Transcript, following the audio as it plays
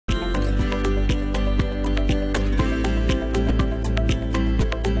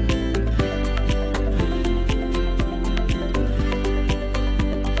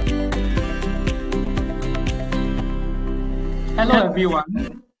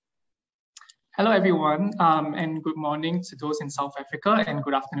everyone. Hello, everyone, and good morning to those in South Africa and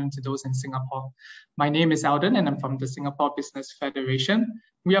good afternoon to those in Singapore. My name is Alden and I'm from the Singapore Business Federation.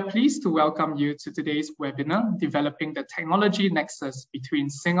 We are pleased to welcome you to today's webinar, Developing the Technology Nexus between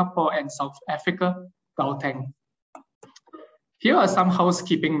Singapore and South Africa, Gauteng. Here are some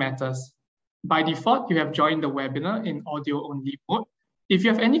housekeeping matters. By default, you have joined the webinar in audio-only mode. If you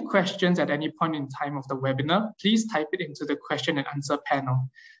have any questions at any point in time of the webinar, please type it into the question and answer panel.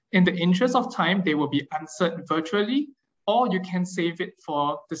 In the interest of time, they will be answered virtually, or you can save it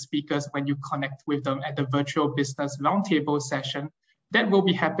for the speakers when you connect with them at the virtual business roundtable session that will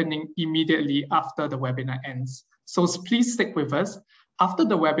be happening immediately after the webinar ends. So please stick with us after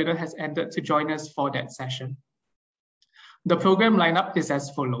the webinar has ended to join us for that session. The program lineup is as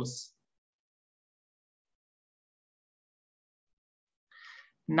follows.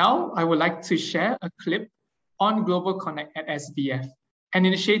 Now, I would like to share a clip on Global Connect at SBF, an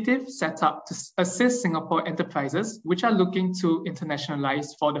initiative set up to assist Singapore enterprises which are looking to internationalize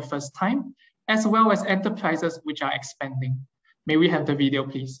for the first time, as well as enterprises which are expanding. May we have the video,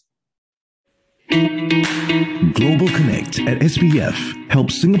 please? Global Connect at SBF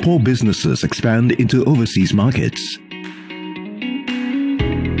helps Singapore businesses expand into overseas markets.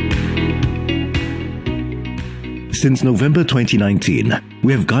 Since November 2019,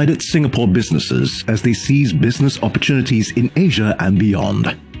 we have guided Singapore businesses as they seize business opportunities in Asia and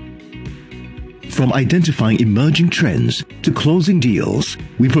beyond. From identifying emerging trends to closing deals,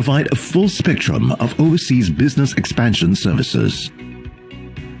 we provide a full spectrum of overseas business expansion services.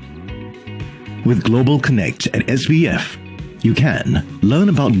 With Global Connect at SBF, you can learn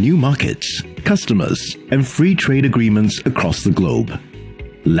about new markets, customers, and free trade agreements across the globe.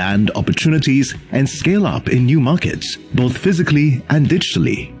 Land opportunities and scale up in new markets, both physically and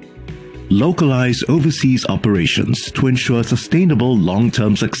digitally. Localize overseas operations to ensure sustainable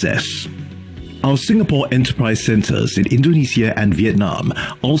long-term success. Our Singapore Enterprise Centers in Indonesia and Vietnam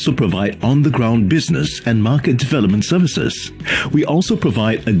also provide on-the-ground business and market development services. We also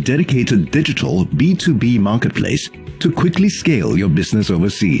provide a dedicated digital B2B marketplace to quickly scale your business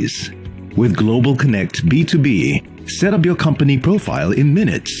overseas. With Global Connect B2B, set up your company profile in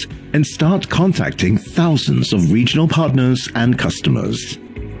minutes and start contacting thousands of regional partners and customers.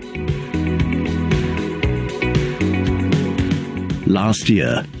 Last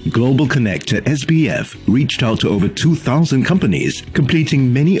year, Global Connect at SBF reached out to over 2,000 companies,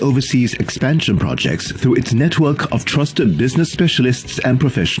 completing many overseas expansion projects through its network of trusted business specialists and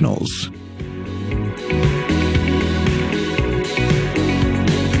professionals.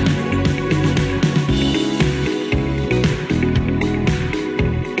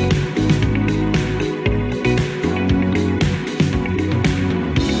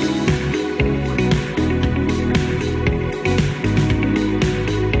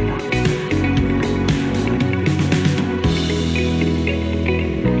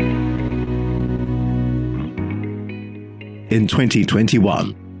 In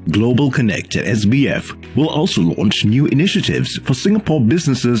 2021, Global Connect at SBF will also launch new initiatives for Singapore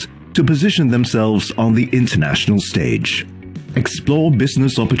businesses to position themselves on the international stage. Explore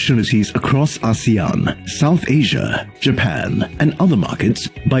business opportunities across ASEAN, South Asia, Japan, and other markets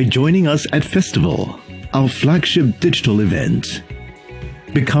by joining us at Festival, our flagship digital event.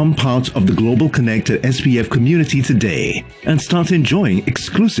 Become part of the Global Connect at SBF community today and start enjoying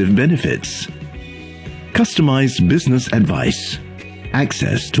exclusive benefits. Customized business advice,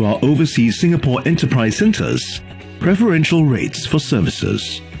 access to our overseas Singapore Enterprise Centers, preferential rates for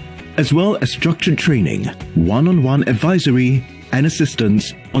services, as well as structured training, one-on-one advisory, and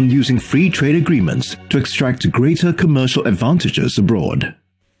assistance on using free trade agreements to extract greater commercial advantages abroad.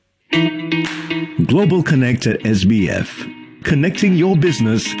 Global Connect at SBF, connecting your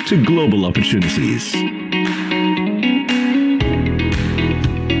business to global opportunities.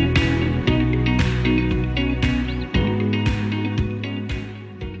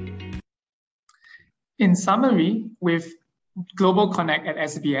 In summary, with Global Connect at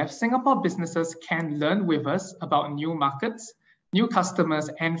SBF, Singapore businesses can learn with us about new markets, new customers,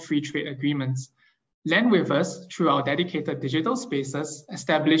 and free trade agreements. Learn with us through our dedicated digital spaces,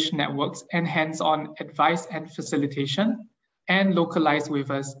 established networks, and hands-on advice and facilitation, and localize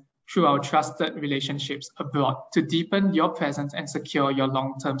with us through our trusted relationships abroad to deepen your presence and secure your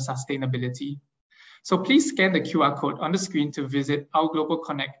long-term sustainability. So please scan the QR code on the screen to visit our Global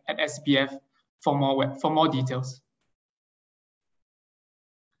Connect at SBF for more details.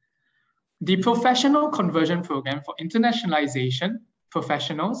 The Professional Conversion Program for Internationalization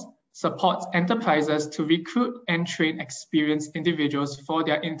Professionals supports enterprises to recruit and train experienced individuals for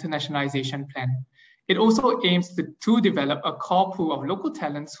their internationalization plan. It also aims to develop a core pool of local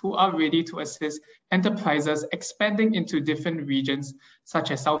talents who are ready to assist enterprises expanding into different regions,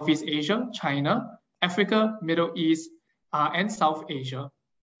 such as Southeast Asia, China, Africa, Middle East, and South Asia.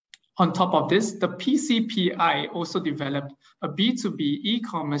 On top of this, the PCPI also developed a B2B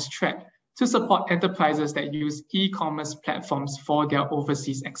e-commerce track to support enterprises that use e-commerce platforms for their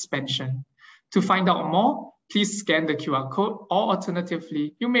overseas expansion. To find out more, please scan the QR code, or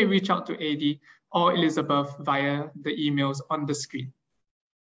alternatively, you may reach out to AD or Elizabeth via the emails on the screen.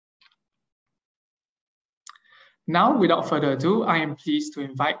 Now, without further ado, I am pleased to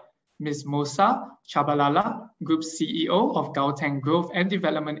invite Ms. Mosa Chabalala, Group CEO of Gauteng Growth and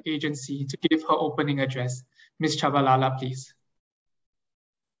Development Agency, to give her opening address. Ms. Chabalala, please.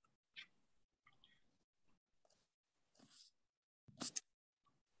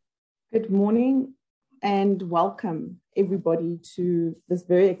 Good morning and welcome everybody to this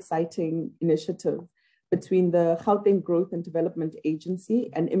very exciting initiative between the Gauteng Growth and Development Agency,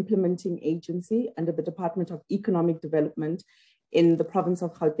 an implementing agency under the Department of Economic Development in the province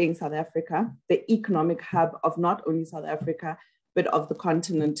of Gauteng, South Africa, the economic hub of not only South Africa, but of the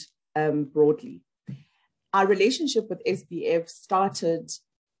continent broadly. Our relationship with SBF started,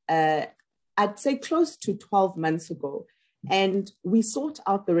 I'd say close to 12 months ago. And we sought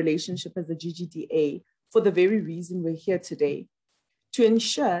out the relationship as a GGDA for the very reason we're here today, to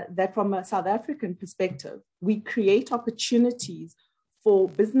ensure that from a South African perspective, we create opportunities for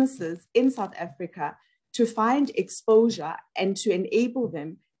businesses in South Africa to find exposure and to enable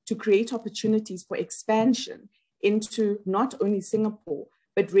them to create opportunities for expansion into not only Singapore,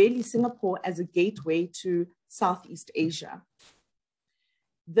 but really Singapore as a gateway to Southeast Asia.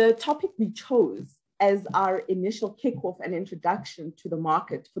 The topic we chose as our initial kickoff and introduction to the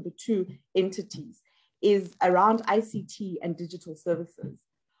market for the two entities is around ICT and digital services.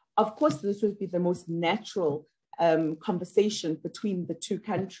 Of course, this would be the most natural conversation between the two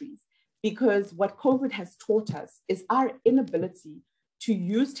countries, because what COVID has taught us is our inability to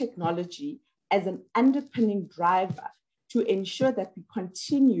use technology as an underpinning driver to ensure that we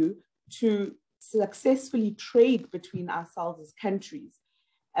continue to successfully trade between ourselves as countries.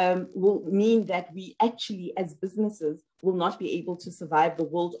 Will mean that we actually, as businesses, will not be able to survive the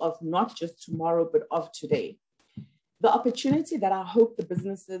world of not just tomorrow, but of today. The opportunity that I hope the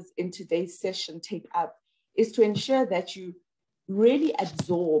businesses in today's session take up is to ensure that you really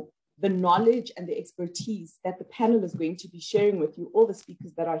absorb the knowledge and the expertise that the panel is going to be sharing with you, all the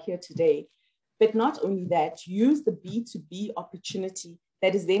speakers that are here today. But not only that, use the B2B opportunity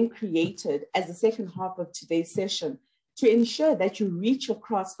that is then created as the second half of today's session to ensure that you reach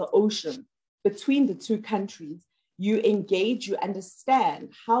across the ocean between the two countries, you engage, you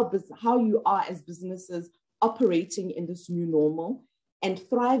understand how you are as businesses operating in this new normal and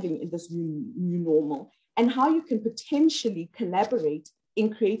thriving in this new normal, and how you can potentially collaborate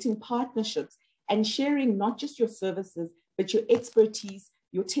in creating partnerships and sharing not just your services, but your expertise,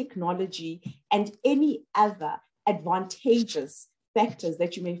 your technology, and any other advantageous factors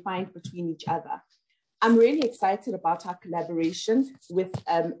that you may find between each other. I'm really excited about our collaboration with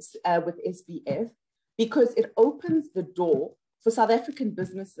SBF because it opens the door for South African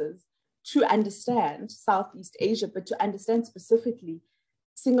businesses to understand Southeast Asia, but to understand specifically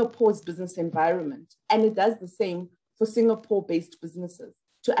Singapore's business environment. And it does the same for Singapore-based businesses,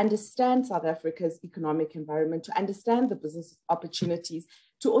 to understand South Africa's economic environment, to understand the business opportunities,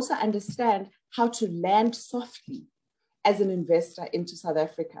 to also understand how to land softly as an investor into South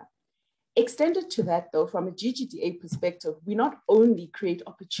Africa. Extended to that, though, from a GGDA perspective, we not only create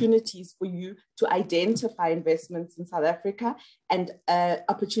opportunities for you to identify investments in South Africa and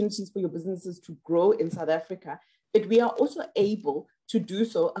opportunities for your businesses to grow in South Africa, but we are also able to do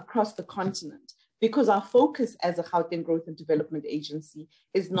so across the continent, because our focus as a Gauteng Growth and Development Agency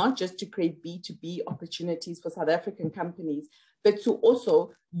is not just to create B2B opportunities for South African companies, but to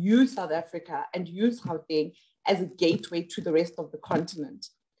also use South Africa and use Gauteng as a gateway to the rest of the continent.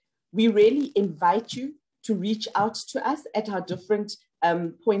 We really invite you to reach out to us at our different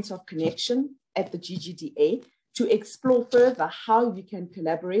points of connection at the GGDA to explore further how you can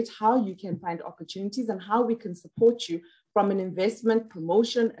collaborate, how you can find opportunities, and how we can support you from an investment,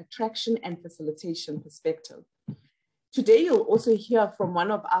 promotion, attraction, and facilitation perspective. Today, you'll also hear from one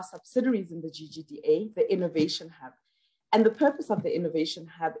of our subsidiaries in the GGDA, the Innovation Hub. And the purpose of the Innovation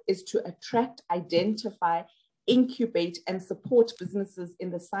Hub is to attract, identify, incubate, and support businesses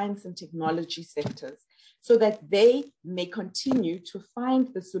in the science and technology sectors so that they may continue to find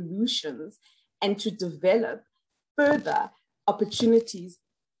the solutions and to develop further opportunities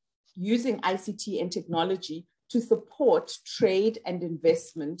using ICT and technology to support trade and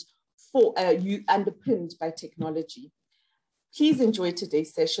investment underpinned by technology. Please enjoy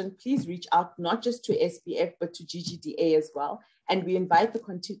today's session. Please reach out not just to SBF, but to GGDA as well. And we invite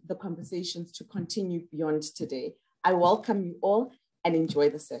the conversations to continue beyond today. I welcome you all and enjoy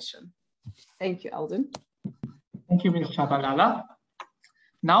the session. Thank you, Alden. Thank you, Ms. Chabalala.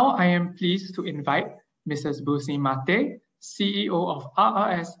 Now I am pleased to invite Mrs. Busi Mate, CEO of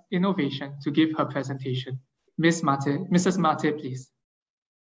RRS Innovation, to give her presentation. Mrs. Mate, please.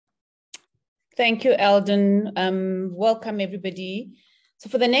 Thank you, Alden. Welcome, everybody. So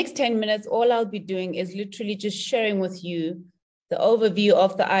for the next 10 minutes, all I'll be doing is literally just sharing with you the overview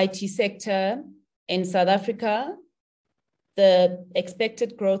of the IT sector in South Africa, the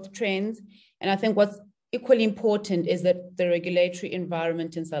expected growth trends, and I think what's equally important is that the regulatory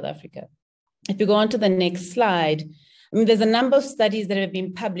environment in South Africa. If you go on to the next slide, I mean, there's a number of studies that have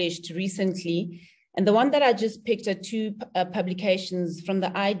been published recently, and the one that I just picked are two publications from the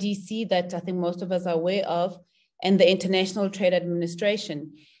IDC that I think most of us are aware of, and the International Trade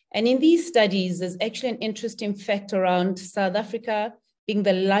Administration. And in these studies, there's actually an interesting fact around South Africa being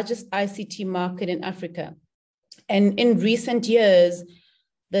the largest ICT market in Africa. And in recent years,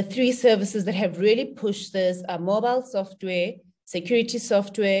 the three services that have really pushed this are mobile software, security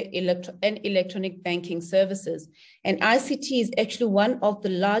software, and electronic banking services. And ICT is actually one of the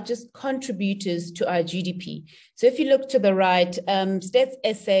largest contributors to our GDP. So if you look to the right, Stats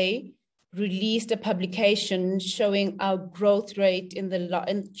SA released a publication showing our growth rate in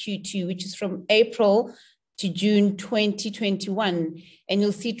Q2, which is from April to June 2021. And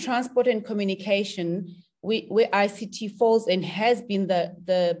you'll see transport and communication, where ICT falls and has been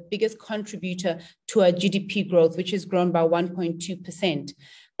the biggest contributor to our GDP growth, which has grown by 1.2%.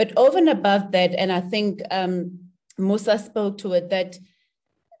 But over and above that, and I think Musa spoke to it, that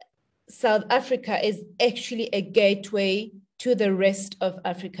South Africa is actually a gateway to the rest of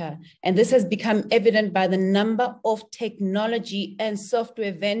Africa. And this has become evident by the number of technology and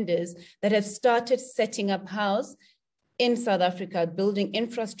software vendors that have started setting up house in South Africa, building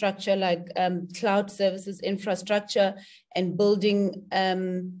infrastructure like cloud services infrastructure and building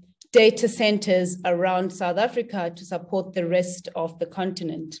data centers around South Africa to support the rest of the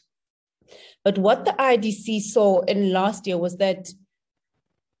continent. But what the IDC saw in last year was that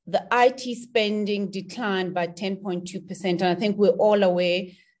the IT spending declined by 10.2%. And I think we're all aware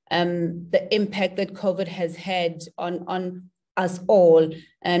the impact that COVID has had on us all,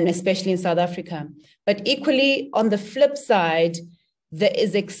 and especially in South Africa. But equally, on the flip side, there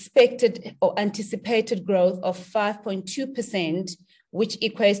is expected or anticipated growth of 5.2%, which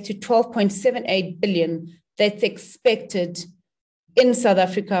equates to 12.78 billion that's expected in South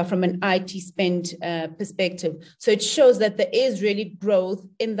Africa from an IT spend perspective. So it shows that there is really growth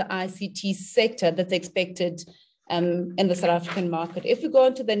in the ICT sector that's expected in the South African market. If we go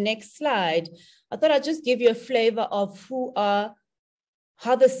on to the next slide, I thought I'd just give you a flavor of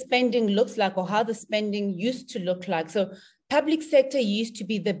how the spending looks like, or how the spending used to look like. So public sector used to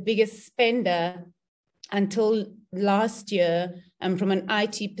be the biggest spender until last year from an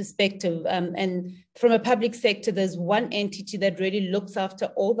IT perspective. And from a public sector, there's one entity that really looks after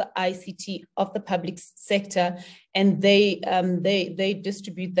all the ICT of the public sector, and they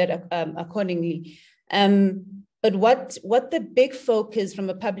distribute that accordingly. But what the big focus from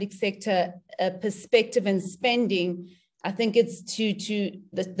a public sector perspective and spending, I think it's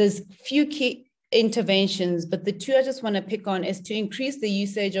there's few key interventions, but the two I just want to pick on is to increase the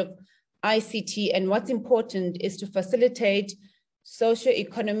usage of ICT. And what's important is to facilitate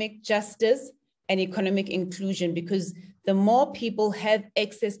socioeconomic justice and economic inclusion, because the more people have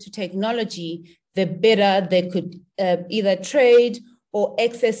access to technology, the better they could either trade or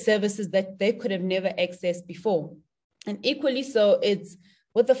access services that they could have never accessed before. And equally so, it's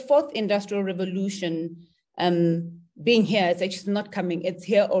with the fourth industrial revolution being here, it's actually not coming, it's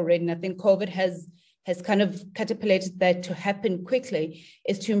here already. And I think COVID has kind of catapulted that to happen quickly,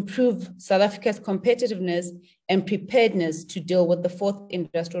 is to improve South Africa's competitiveness and preparedness to deal with the fourth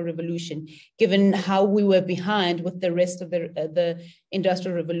industrial revolution, given how we were behind with the rest of the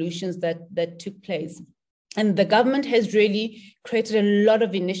industrial revolutions that took place. And the government has really created a lot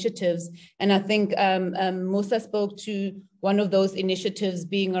of initiatives. And I think Musa spoke to one of those initiatives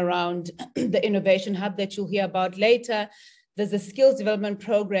being around the Innovation Hub that you'll hear about later. There's a skills development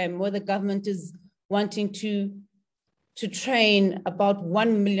program where the government is wanting to train about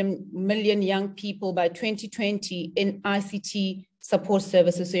 1 million young people by 2020 in ICT support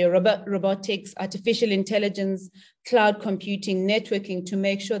services. So your robotics, artificial intelligence, cloud computing, networking, to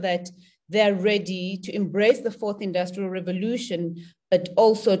make sure that they're ready to embrace the fourth industrial revolution, but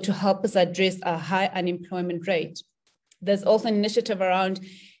also to help us address a high unemployment rate. There's also an initiative around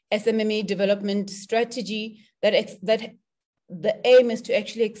SMME development strategy that the aim is to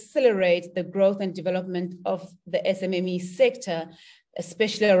actually accelerate the growth and development of the SMME sector,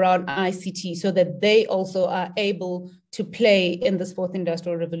 especially around ICT, so that they also are able to play in this fourth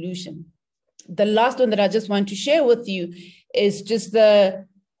industrial revolution. The last one that I just want to share with you is just the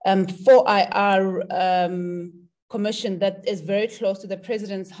 4IR commission that is very close to the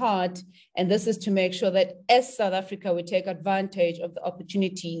president's heart. And this is to make sure that as South Africa, we take advantage of the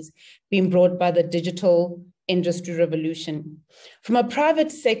opportunities being brought by the digital industry revolution. From a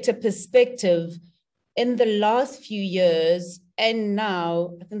private sector perspective, in the last few years and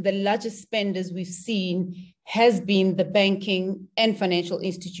now, I think the largest spenders we've seen has been the banking and financial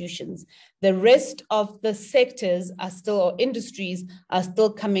institutions. The rest of the sectors are still, or industries are still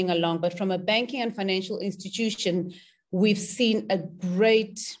coming along, but from a banking and financial institution, we've seen a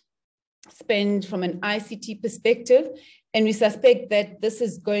great spend from an ICT perspective, and we suspect that this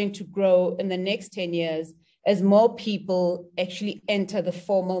is going to grow in the next 10 years as more people actually enter the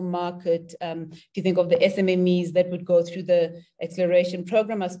formal market. If you think of the SMMEs that would go through the acceleration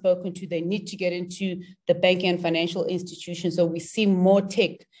program I've spoken to, they need to get into the banking and financial institutions. So we see more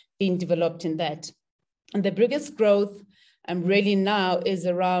tech being developed in that. And the biggest growth really now is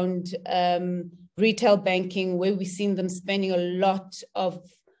around retail banking, where we've seen them spending a lot of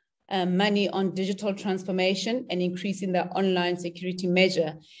money on digital transformation and increasing their online security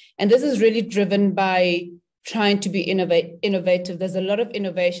measure. And this is really driven by trying to be innovative. There's a lot of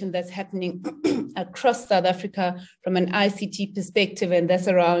innovation that's happening across South Africa from an ICT perspective, and that's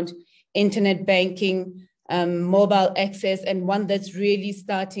around internet banking, mobile access, and one that's really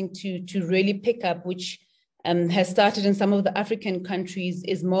starting to really pick up, which has started in some of the African countries,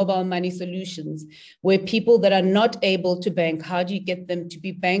 is mobile money solutions, where people that are not able to bank, how do you get them to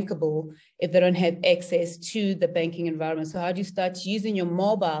be bankable if they don't have access to the banking environment? So how do you start using your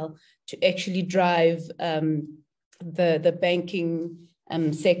mobile to actually drive the banking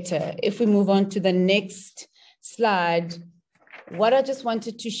sector? If we move on to the next slide, what I just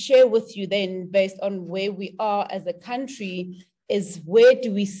wanted to share with you then, based on where we are as a country, is where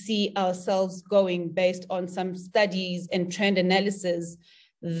do we see ourselves going based on some studies and trend analysis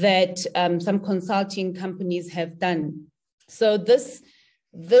that some consulting companies have done. So this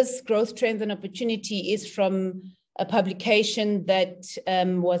growth trends and opportunity is from a publication that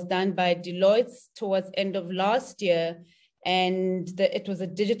was done by Deloitte towards end of last year. And it was a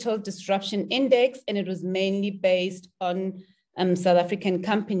digital disruption index, and it was mainly based on South African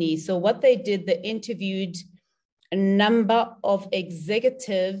companies. So what they did, they interviewed a number of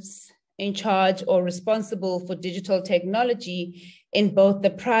executives in charge or responsible for digital technology in both the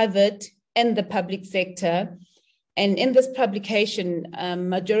private and the public sector. And in this publication,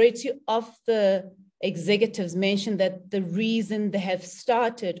 majority of the executives mentioned that the reason they have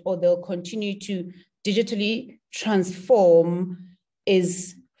started or they'll continue to digitally transform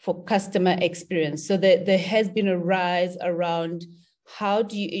is for customer experience. So there has been a rise around how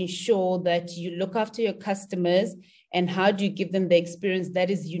do you ensure that you look after your customers, and how do you give them the experience that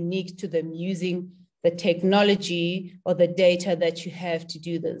is unique to them using the technology or the data that you have to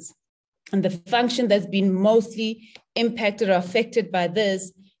do this. And the function that's been mostly impacted or affected by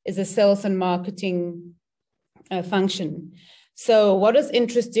this is a sales and marketing function. So what was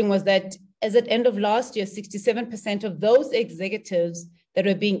interesting was that as at end of last year, 67% of those executives that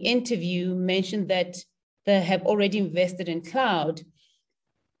were being interviewed mentioned that they have already invested in cloud.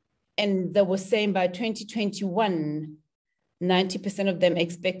 And they were saying by 2021, 90% of them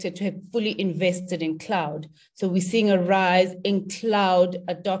expected to have fully invested in cloud. So we're seeing a rise in cloud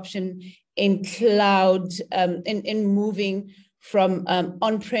adoption, in cloud, in moving from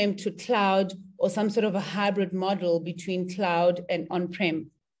on-prem to cloud, or some sort of a hybrid model between cloud and on-prem.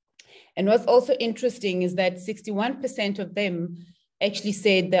 And what's also interesting is that 61% of them actually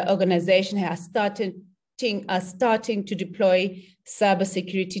said their organization are starting to deploy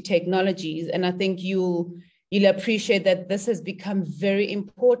cybersecurity technologies. And I think you'll appreciate that this has become very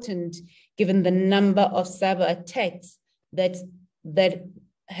important given the number of cyber attacks that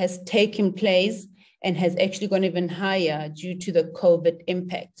has taken place and has actually gone even higher due to the COVID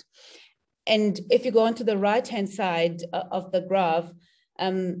impact. And if you go on to the right-hand side of the graph,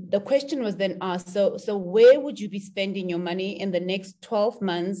 the question was then asked, so where would you be spending your money in the next 12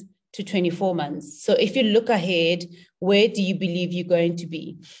 months to 24 months? So if you look ahead, where do you believe you're going to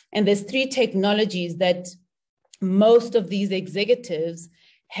be? And there's 3 technologies that most of these executives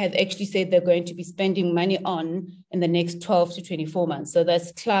have actually said they're going to be spending money on in the next 12 to 24 months. So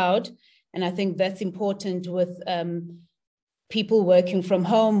that's cloud. And I think that's important with people working from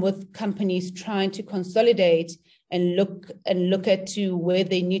home, with companies trying to consolidate and look at to where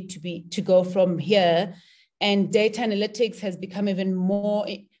they need to go from here. And data analytics has become even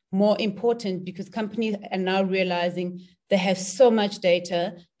more important because companies are now realizing they have so much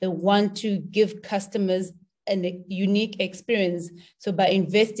data. They want to give customers a unique experience. So by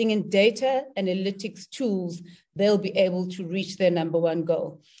investing in data analytics tools, they'll be able to reach their number one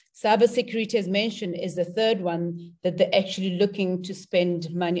goal. Cybersecurity, as mentioned, is the third one that they're actually looking to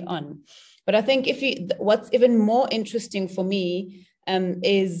spend money on. But I think what's even more interesting for me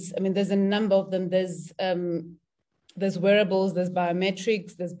is, I mean, there's a number of them. There's wearables, there's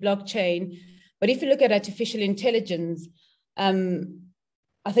biometrics, there's blockchain. But if you look at artificial intelligence,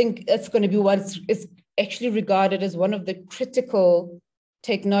 I think it's going to be what is actually regarded as one of the critical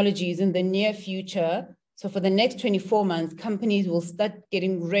technologies in the near future. So for the next 24 months, companies will start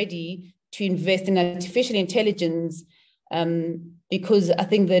getting ready to invest in artificial intelligence because I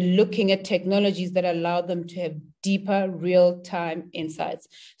think they're looking at technologies that allow them to have deeper real-time insights.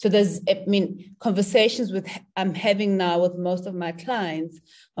 So there's, I mean, conversations I'm having now with most of my clients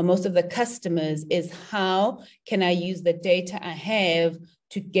or most of the customers is how can I use the data I have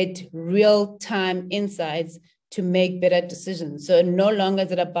to get real-time insights to make better decisions. So no longer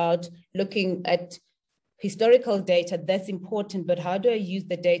is it about looking at historical data, that's important, but how do I use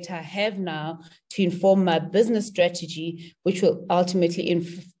the data I have now to inform my business strategy, which will ultimately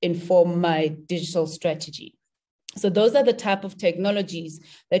inform my digital strategy? So those are the type of technologies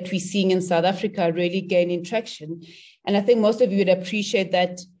that we're seeing in South Africa really gaining traction. And I think most of you would appreciate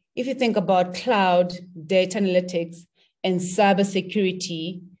that if you think about cloud, data analytics, and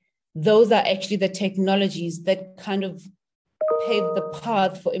cybersecurity, those are actually the technologies that kind of pave the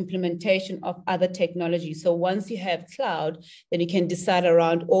path for implementation of other technologies. So once you have cloud, then you can decide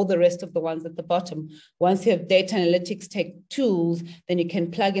around all the rest of the ones at the bottom. Once you have data analytics tech tools, then you can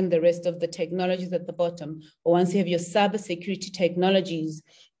plug in the rest of the technologies at the bottom. Or once you have your cybersecurity technologies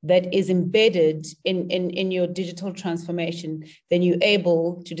that is embedded in your digital transformation, then you're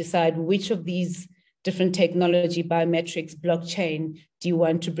able to decide which of these different technology, biometrics, blockchain, do you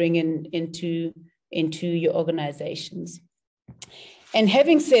want to bring into your organizations. And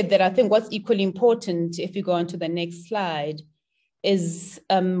having said that, I think what's equally important, if you go on to the next slide, is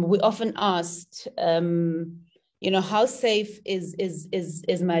we often asked, how safe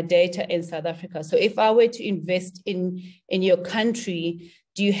is my data in South Africa? So if I were to invest in your country,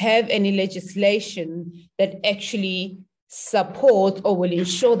 do you have any legislation that actually support or will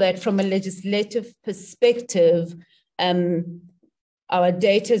ensure that from a legislative perspective, our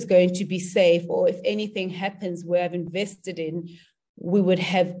data is going to be safe, or if anything happens where I've invested in, we would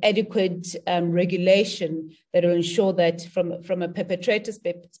have adequate regulation that will ensure that from a perpetrator's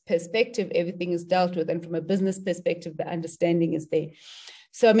perspective, everything is dealt with, and from a business perspective, the understanding is there.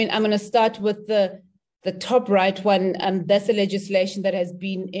 So, I mean, I'm going to start with the top right one. That's a legislation that has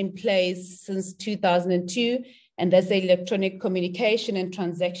been in place since 2002, and that's the Electronic Communication and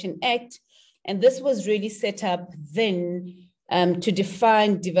Transaction Act. And this was really set up then to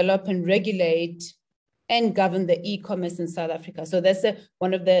define, develop, and regulate and govern the e-commerce in South Africa. So that's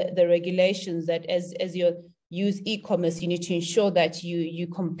one of the regulations that as you use e-commerce, you need to ensure that you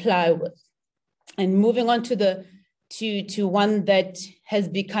comply with. And moving on to one that has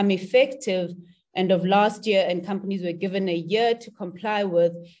become effective end of last year, and companies were given a year to comply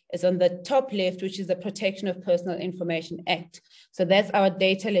with, is on the top left, which is the Protection of Personal Information Act. So that's our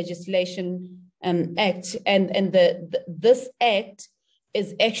data legislation act, and this act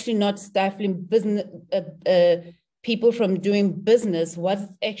is actually not stifling business people from doing business. What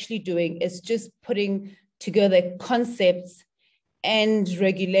it's actually doing is just putting together concepts and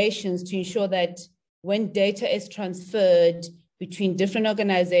regulations to ensure that when data is transferred between different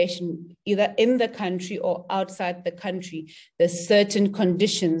organizations, either in the country or outside the country, there's certain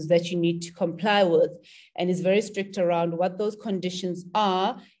conditions that you need to comply with, and is very strict around what those conditions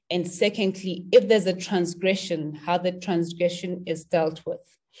are. And secondly, if there's a transgression, how the transgression is dealt with.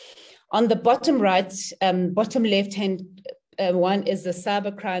 On the bottom right, bottom left-hand one is the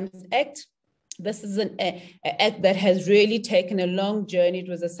Cyber Crimes Act. This is an act that has really taken a long journey. It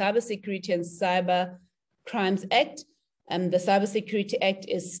was a Cybersecurity and Cyber Crimes Act. The Cybersecurity Act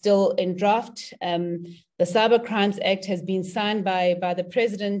is still in draft. The Cyber Crimes Act has been signed by the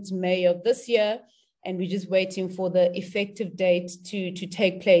President in May of this year, and we're just waiting for the effective date to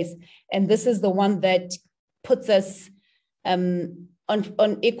take place. And this is the one that puts us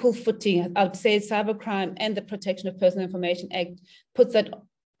on equal footing. I would say cybercrime and the Protection of Personal Information Act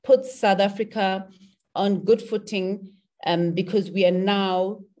puts South Africa on good footing because we are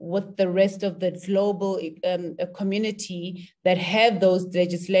now with the rest of the global community that have those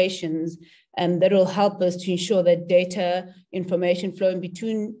legislations that will help us to ensure that data information flowing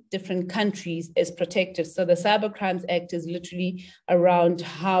between different countries is protected. So the Cyber Crimes Act is literally around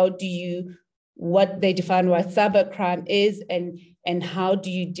what they define what cybercrime is, and how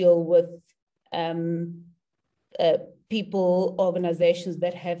do you deal with people, organizations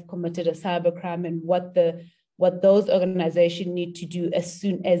that have committed a cybercrime, and what those organizations need to do as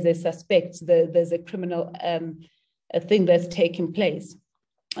soon as they suspect there's a criminal thing that's taking place.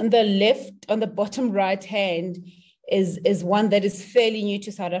 On the left, on the bottom right hand, is one that is fairly new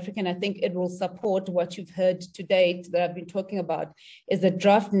to South Africa, and I think it will support what you've heard to date that I've been talking about, is the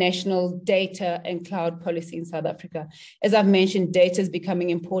draft national data and cloud policy in South Africa. As I've mentioned, data is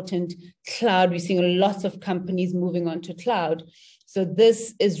becoming important. Cloud, we're seeing lots of companies moving on to cloud. So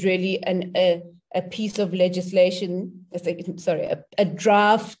this is really a piece of legislation, a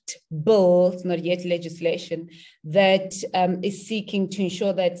draft bill, it's not yet legislation, that is seeking to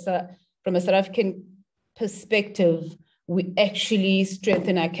ensure that from a South African perspective, we actually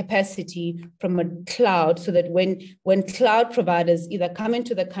strengthen our capacity from a cloud, so that when cloud providers either come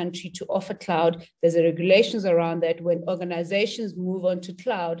into the country to offer cloud, there's a regulations around that. When organizations move on to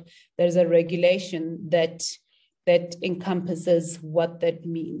cloud, there's a regulation that encompasses what that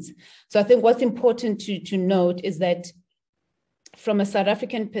means. So I think what's important to note is that from a South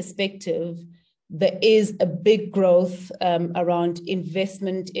African perspective, there is a big growth around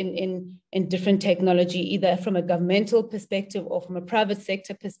investment in different technology, either from a governmental perspective or from a private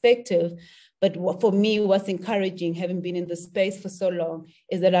sector perspective. But for me, what's encouraging, having been in the space for so long,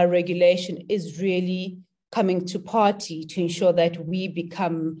 is that our regulation is really coming to party to ensure that we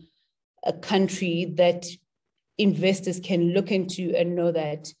become a country that investors can look into and know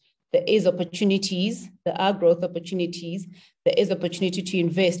that there is opportunities, there are growth opportunities, there is opportunity to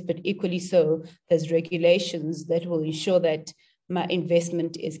invest, but equally so, there's regulations that will ensure that my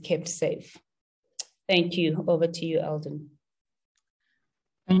investment is kept safe. Thank you. Over to you, Alden.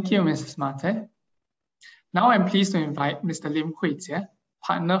 Thank you, Mrs. Mate. Now I'm pleased to invite Mr. Lim Huijie,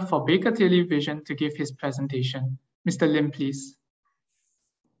 partner for Baker Tilly Vision, to give his presentation. Mr. Lim, please.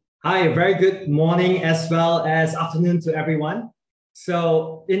 Hi, a very good morning as well as afternoon to everyone.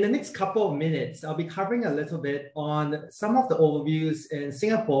 So in the next couple of minutes, I'll be covering a little bit on some of the overviews in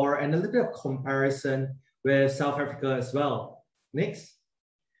Singapore and a little bit of comparison with South Africa as well. Next.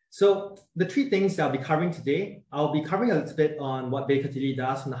 So the three things that I'll be covering today, I'll be covering a little bit on what Baker Tilly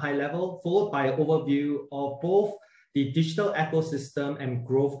does on a high level, followed by an overview of both the digital ecosystem and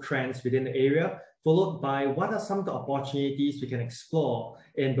growth trends within the area, followed by what are some of the opportunities we can explore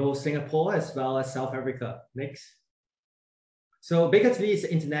in both Singapore as well as South Africa. Next. So Baker Tilly is an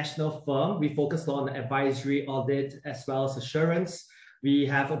international firm. We focus on advisory, audit, as well as assurance. We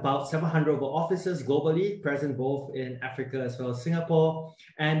have about 700 offices globally, present both in Africa as well as Singapore,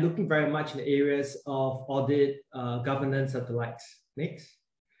 and looking very much in the areas of audit, governance, and the likes. Next.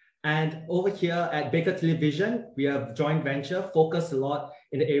 And over here at Baker Tilly Vision, we have a joint venture focused a lot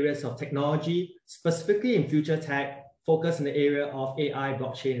in the areas of technology, specifically in future tech, focused in the area of AI,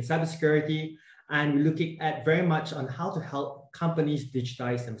 blockchain, and cybersecurity. And we're looking at very much on how to help companies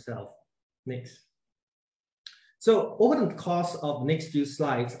digitize themselves. Next. So over the course of the next few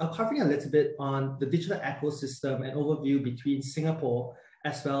slides, I'm covering a little bit on the digital ecosystem and overview between Singapore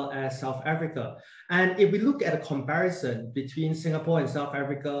as well as South Africa. And if we look at a comparison between Singapore and South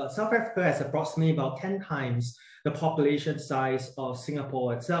Africa has approximately about 10 times the population size of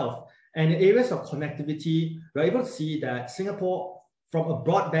Singapore itself. And in areas of connectivity, we're able to see that Singapore, from a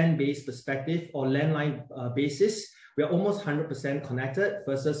broadband-based perspective or landline basis, we are almost 100% connected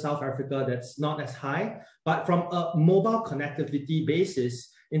versus South Africa that's not as high. But from a mobile connectivity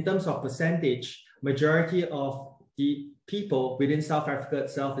basis, in terms of percentage, majority of the people within South Africa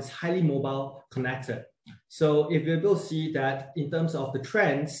itself is highly mobile connected. So if you're able to see that in terms of the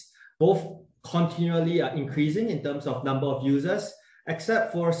trends, both continually are increasing in terms of number of users,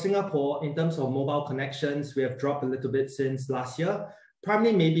 except for Singapore, in terms of mobile connections, we have dropped a little bit since last year.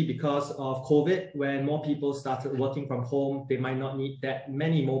 Primarily maybe because of COVID, when more people started working from home, they might not need that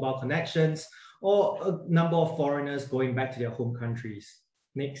many mobile connections, or a number of foreigners going back to their home countries.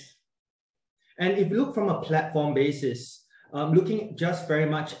 Next. And if you look from a platform basis, looking just very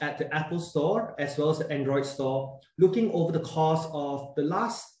much at the Apple Store as well as the Android Store, looking over the course of the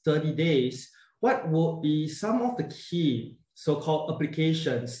last 30 days, what would be some of the key so-called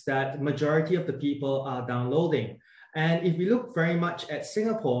applications that the majority of the people are downloading? And if we look very much at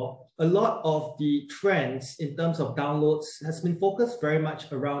Singapore, a lot of the trends in terms of downloads has been focused very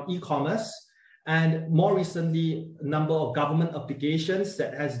much around e-commerce, and more recently, a number of government applications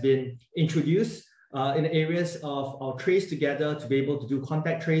that has been introduced in areas of Trace Together to be able to do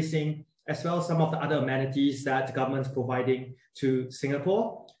contact tracing, as well as some of the other amenities that the government is providing to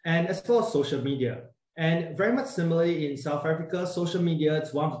Singapore, and as well as social media. And very much similarly in South Africa, social media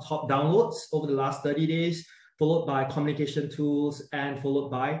is one of the top downloads over the last 30 days, followed by communication tools, and followed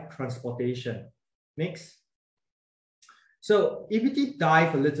by transportation. Next. So if we deep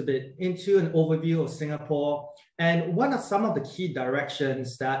dive a little bit into an overview of Singapore, and what are some of the key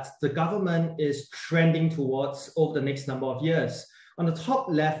directions that the government is trending towards over the next number of years. On the top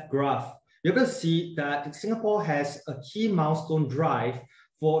left graph, you're going to see that Singapore has a key milestone drive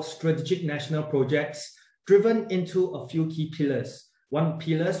for strategic national projects driven into a few key pillars. One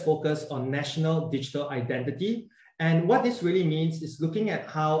pillar focus on national digital identity. And what this really means is looking at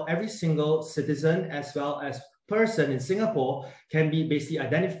how every single citizen as well as person in Singapore can be basically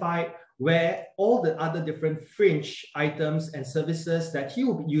identified, where all the other different fringe items and services that he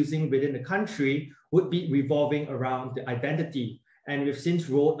will be using within the country would be revolving around the identity. And we've since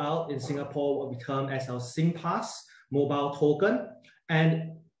rolled out in Singapore what we term as our SingPass mobile token.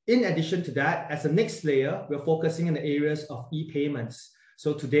 And in addition to that, as a next layer, we're focusing in the areas of e-payments.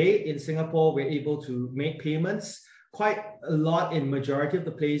 So today in Singapore, we're able to make payments quite a lot in majority of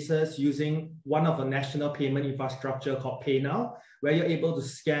the places using one of the national payment infrastructure called PayNow, where you're able to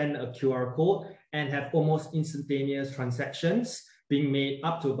scan a QR code and have almost instantaneous transactions being made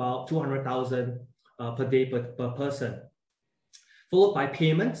up to about 200,000 per day per person. Followed by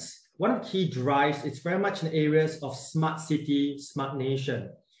payments. One of the key drives is very much in areas of smart city, smart nation.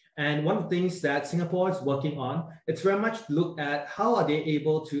 And one of the things that Singapore is working on, it's very much look at how are they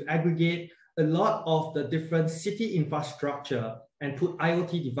able to aggregate a lot of the different city infrastructure and put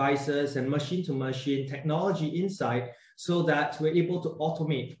IoT devices and machine-to-machine technology inside so that we're able to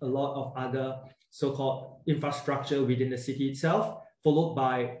automate a lot of other so-called infrastructure within the city itself, followed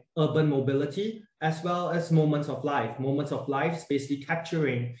by urban mobility, as well as moments of life. Moments of life is basically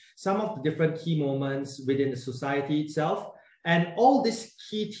capturing some of the different key moments within the society itself. And all these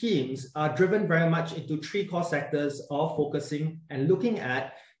key themes are driven very much into three core sectors of focusing and looking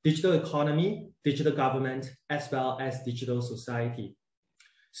at digital economy, digital government, as well as digital society.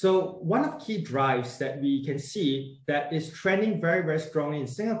 So one of the key drives that we can see that is trending very, very strongly in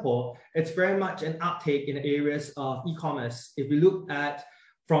Singapore, it's very much an uptake in the areas of e-commerce. If we look at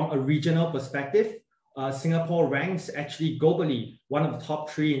from a regional perspective, Singapore ranks actually globally one of the top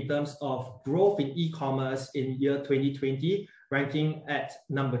three in terms of growth in e-commerce in year 2020, ranking at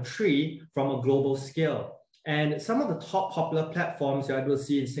number 3 from a global scale. And some of the top popular platforms you're able to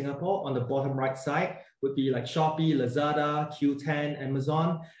see in Singapore on the bottom right side would be like Shopee, Lazada, Q10,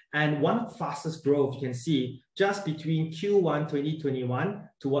 Amazon. And one of the fastest growth you can see just between Q1 2021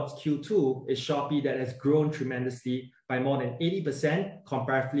 towards Q2 is Shopee, that has grown tremendously by more than 80%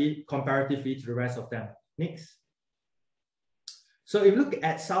 comparatively to the rest of them. Next. So if you look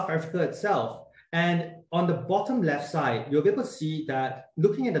at South Africa itself, and on the bottom left side, you'll be able to see that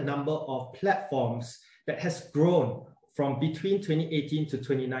looking at the number of platforms that has grown from between 2018 to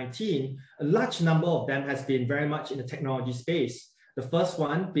 2019, a large number of them has been very much in the technology space. The first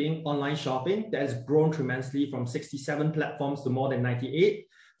one being online shopping that has grown tremendously from 67 platforms to more than 98,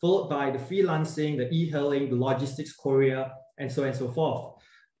 followed by the freelancing, the e-hailing, the logistics, courier, and so on and so forth.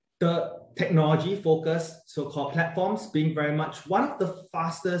 The technology focused so-called platforms being very much one of the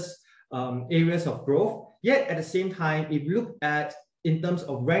fastest areas of growth. Yet at the same time, if you look at in terms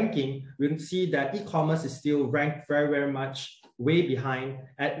of ranking, we can see that e-commerce is still ranked very, very much way behind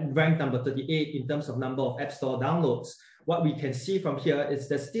at rank number 38 in terms of number of App Store downloads. What we can see from here is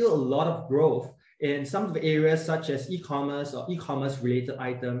there's still a lot of growth in some of the areas such as e-commerce or e-commerce related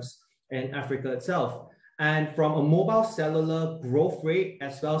items in Africa itself. And from a mobile cellular growth rate,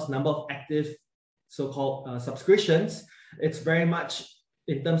 as well as number of active so-called subscriptions, it's very much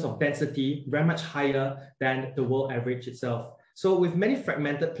in terms of density, very much higher than the world average itself. So with many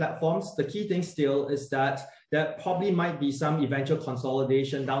fragmented platforms, the key thing still is that there probably might be some eventual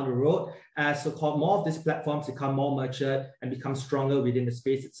consolidation down the road as so-called more of these platforms become more mature and become stronger within the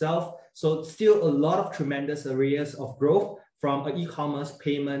space itself. So still a lot of tremendous areas of growth from e-commerce,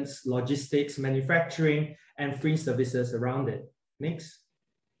 payments, logistics, manufacturing, and fringe services around it. Next.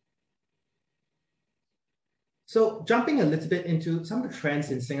 So jumping a little bit into some of the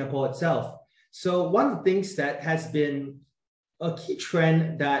trends in Singapore itself. So one of the things that has been a key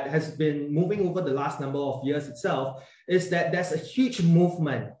trend that has been moving over the last number of years itself is that there's a huge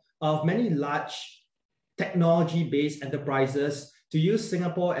movement of many large technology-based enterprises to use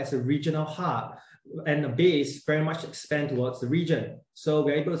Singapore as a regional hub and a base very much expand towards the region. So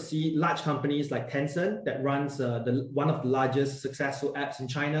we're able to see large companies like Tencent that runs one of the largest successful apps in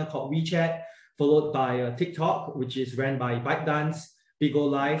China called WeChat, followed by TikTok, which is ran by ByteDance, Bigo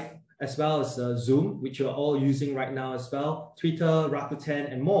Live, as well as Zoom, which you're all using right now as well, Twitter,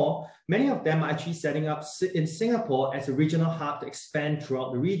 Rakuten, and more. Many of them are actually setting up in Singapore as a regional hub to expand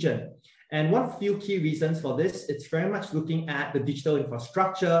throughout the region. And one of the few key reasons for this, it's very much looking at the digital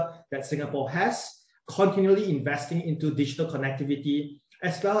infrastructure that Singapore has, continually investing into digital connectivity,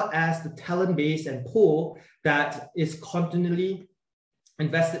 as well as the talent base and pool that is continually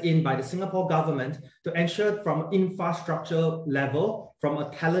invested in by the Singapore government to ensure from an infrastructure level, from a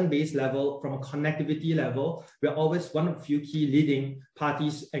talent-based level, from a connectivity level, we're always one of the few key leading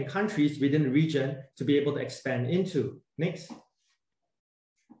parties and countries within the region to be able to expand into. Next.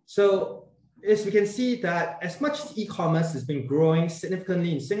 So as we can see that as much as e-commerce has been growing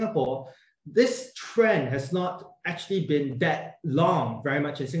significantly in Singapore, this trend has not actually been that long very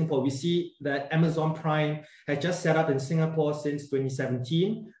much in Singapore. We see that Amazon Prime has just set up in Singapore since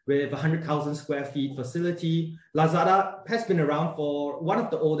 2017 with 100,000 square feet facility. Lazada has been around for one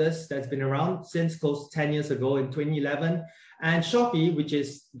of the oldest that's been around since close to 10 years ago in 2011. And Shopee, which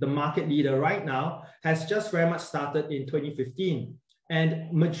is the market leader right now, has just very much started in 2015.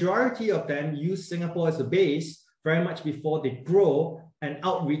 And majority of them use Singapore as a base very much before they grow and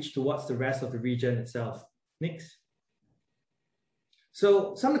outreach towards the rest of the region itself. Next.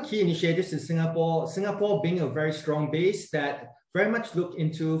 So some of the key initiatives in Singapore, Singapore being a very strong base that very much look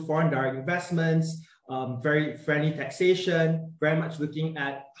into foreign direct investments, very friendly taxation, very much looking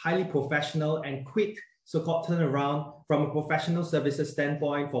at highly professional and quick so-called turnaround from a professional services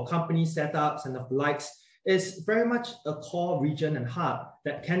standpoint for company setups and of the likes, is very much a core region and hub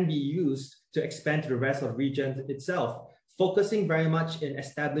that can be used to expand to the rest of the region itself, focusing very much in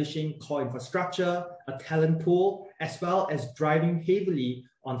establishing core infrastructure, a talent pool, as well as driving heavily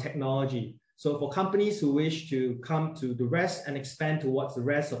on technology. So for companies who wish to come to the rest and expand towards the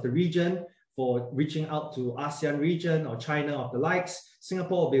rest of the region, for reaching out to ASEAN region or China of the likes,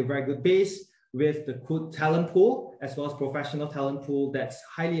 Singapore will be a very good base with the good talent pool, as well as professional talent pool that's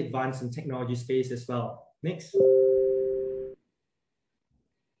highly advanced in technology space as well. Next.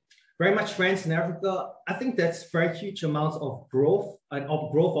 Very much friends in Africa. I think that's very huge amounts of growth and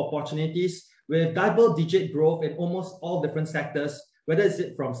of growth opportunities with double-digit growth in almost all different sectors, whether it's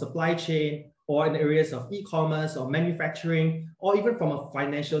from supply chain or in areas of e-commerce or manufacturing, or even from a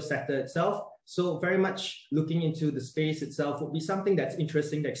financial sector itself. So very much looking into the space itself would be something that's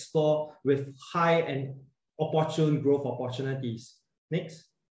interesting to explore with high and opportune growth opportunities. Next.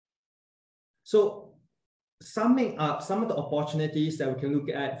 So summing up some of the opportunities that we can look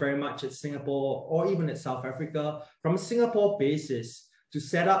at very much at Singapore or even at South Africa, from a Singapore basis to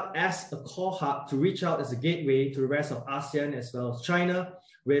set up as a core hub to reach out as a gateway to the rest of ASEAN as well as China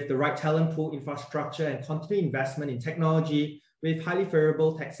with the right talent pool infrastructure and continued investment in technology with highly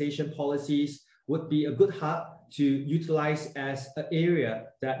favorable taxation policies would be a good hub to utilize as an area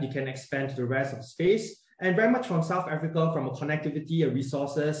that you can expand to the rest of the space. And very much from South Africa, from a connectivity and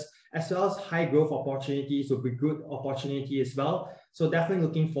resources, as well as high growth opportunities would be good opportunity as well. So definitely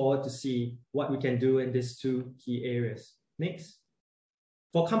looking forward to see what we can do in these two key areas. Next.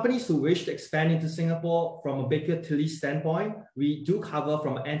 For companies who wish to expand into Singapore from a Baker Tilly standpoint, we do cover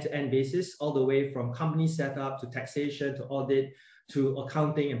from an end-to-end basis, all the way from company setup to taxation to audit to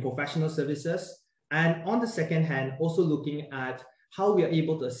accounting and professional services. And on the second hand, also looking at how we are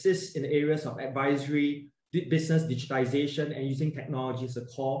able to assist in areas of advisory, business digitization, and using technology as a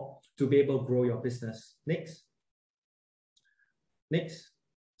core to be able to grow your business. Next. Next.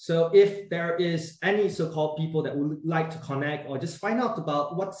 So if there is any so-called people that would like to connect or just find out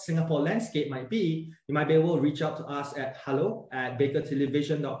about what Singapore landscape might be, you might be able to reach out to us at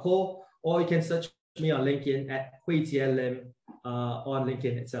hello@bakertelevision.co, or you can search me on LinkedIn at Huijie Lim on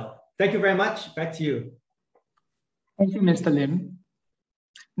LinkedIn itself. Thank you very much. Back to you. Thank you, Mr. Lim.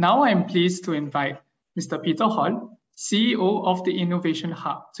 Now I'm pleased to invite Mr. Peter Hall, CEO of the Innovation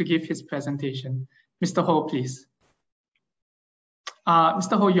Hub, to give his presentation. Mr. Ho, please.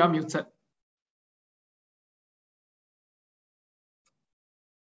 Mr. Ho, you are muted.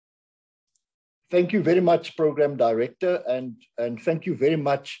 Thank you very much, Program Director, and thank you very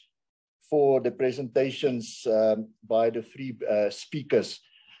much for the presentations by the three speakers.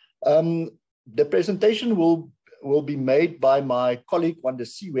 The presentation will be made by my colleague Wanda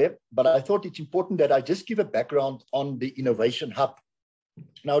Siwe, but I thought it's important that I just give a background on the Innovation Hub.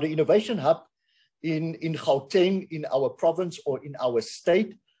 Now, the Innovation Hub in Gauteng, in our province or in our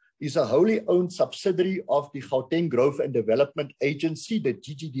state, is a wholly owned subsidiary of the Gauteng Growth and Development Agency, the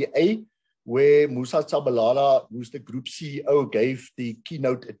GGDA, where Musa Tshabalala, who's the Group CEO, gave the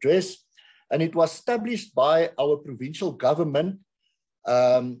keynote address. And it was established by our provincial government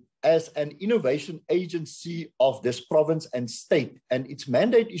as an innovation agency of this province and state. And its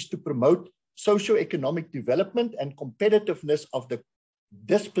mandate is to promote socio-economic development and competitiveness of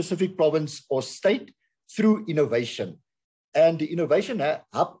this specific province or state through innovation. And the Innovation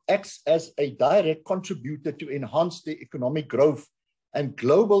Hub acts as a direct contributor to enhance the economic growth and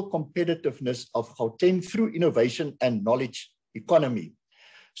global competitiveness of Gauteng through innovation and knowledge economy.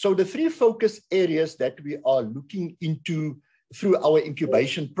 So the three focus areas that we are looking into through our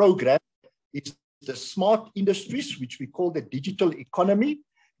incubation program is the smart industries, which we call the digital economy.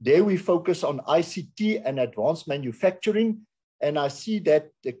 There we focus on ICT and advanced manufacturing. And I see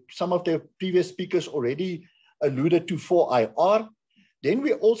that some of the previous speakers already alluded to 4IR. Then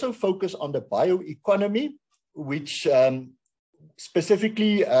we also focus on the bioeconomy, which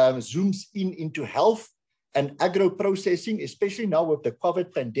specifically zooms into health and agro-processing, especially now with the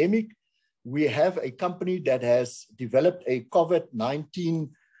COVID pandemic. We have a company that has developed a COVID-19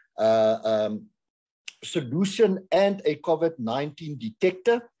 solution and a COVID-19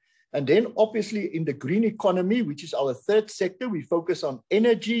 detector. And then obviously in the green economy, which is our third sector, we focus on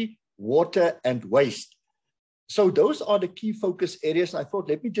energy, water, and waste. So those are the key focus areas. And I thought,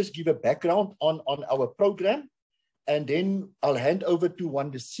 let me just give a background on our program, and then I'll hand over to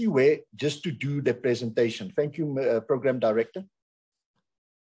Wanda Siwe just to do the presentation. Thank you, Program Director.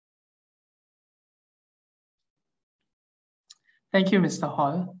 Thank you, Mr.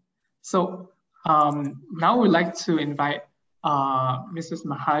 Hall. So now we'd like to invite Ms.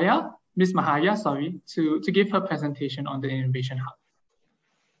 Mahaya, to give her presentation on the Innovation Hub.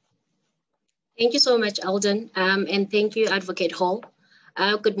 Thank you so much, Alden, and thank you, Advocate Hall.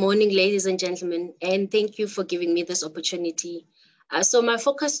 Good morning, ladies and gentlemen, and thank you for giving me this opportunity. So my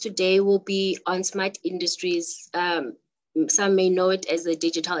focus today will be on smart industries. Some may know it as the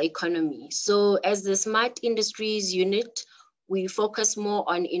digital economy. So as the smart industries unit, we focus more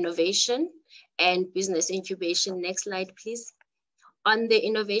on innovation and business incubation. Next slide, please. On the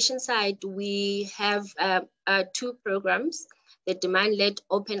innovation side, we have two programs. The demand-led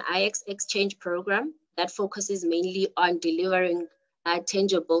Open IX Exchange program that focuses mainly on delivering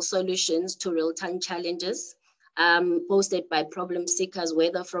tangible solutions to real-time challenges posted by problem seekers,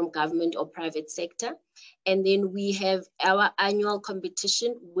 whether from government or private sector. And then we have our annual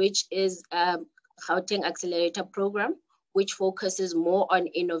competition, which is Gauteng Accelerator program, which focuses more on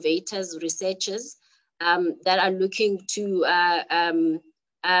innovators, researchers that are looking to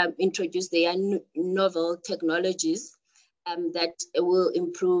introduce their novel technologies that will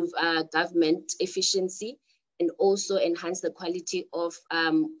improve government efficiency and also enhance the quality of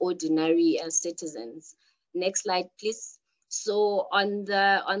ordinary citizens. Next slide, please. So on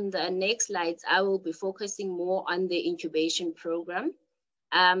the next slides, I will be focusing more on the incubation program.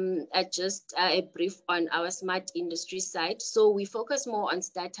 Just a brief on our smart industry side. So we focus more on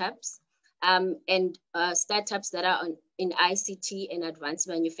startups and startups that are in ICT and advanced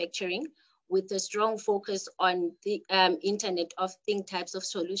manufacturing, with a strong focus on the Internet of Things types of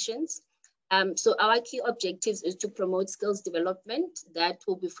solutions. So our key objectives is to promote skills development that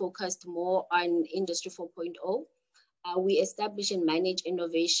will be focused more on Industry 4.0. We establish and manage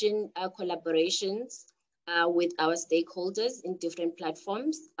innovation collaborations with our stakeholders in different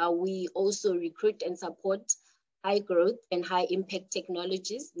platforms. We also recruit and support high growth and high impact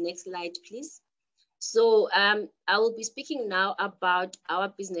technologies. Next slide, please. So I will be speaking now about our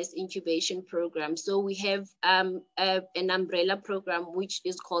business incubation program. So we have an umbrella program, which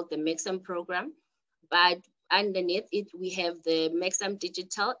is called the Maxam program, but underneath it, we have the Maxam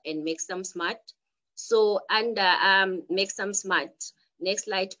Digital and Maxam Smart. So under Maxam Smart, next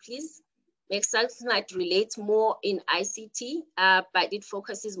slide, please. Maxam Smart relates more in ICT, but it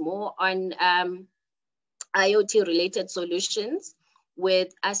focuses more on IoT related solutions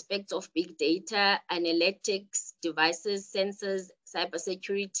with aspects of big data, analytics, devices, sensors,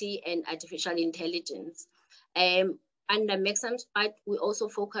 cybersecurity, and artificial intelligence. Under Maxam Smart, we also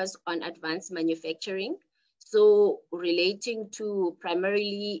focus on advanced manufacturing. So relating to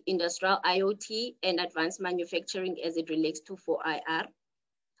primarily industrial IoT and advanced manufacturing as it relates to 4IR.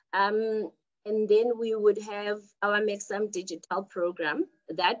 And then we would have our Maxam Digital program.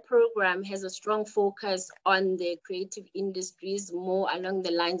 That program has a strong focus on the creative industries, more along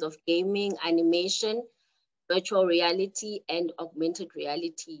the lines of gaming, animation, virtual reality, and augmented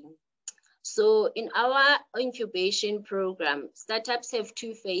reality. So in our incubation program, startups have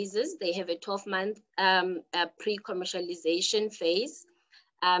two phases. They have a 12-month pre-commercialization phase,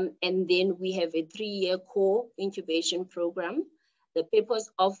 and then we have a 3-year core incubation program. The purpose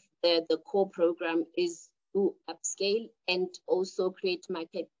of the core program is to upscale and also create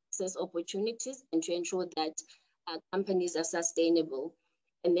market access opportunities and to ensure that companies are sustainable.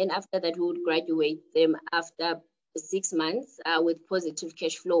 And then after that, we would graduate them after 6 months with positive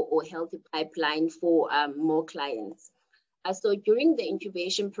cash flow or healthy pipeline for more clients. So during the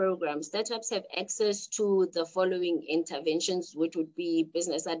incubation program, startups have access to the following interventions, which would be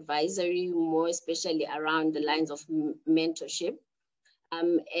business advisory, more especially around the lines of mentorship.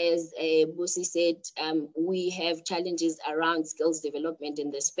 As Busi said, we have challenges around skills development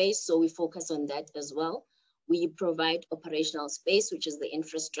in the space, so we focus on that as well. We provide operational space, which is the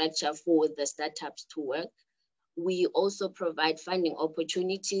infrastructure for the startups to work. We also provide funding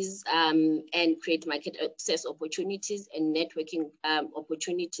opportunities and create market access opportunities and networking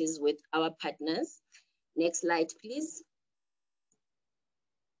opportunities with our partners. Next slide, please.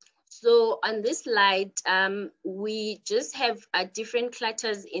 So on this slide, we just have different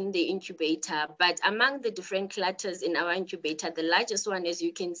clusters in the incubator, but among the different clusters in our incubator, the largest one, as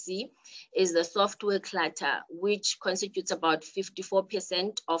you can see, is the software cluster, which constitutes about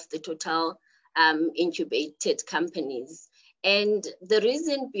 54% of the total incubated companies. And the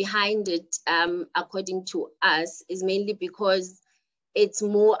reason behind it, according to us, is mainly because it's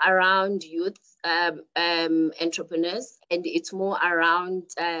more around youth entrepreneurs, and it's more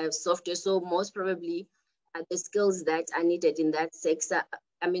around software. So most probably the skills that are needed in that sector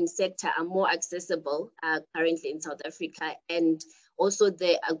are more accessible currently in South Africa, and also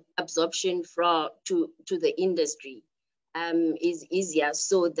the absorption to the industry is easier.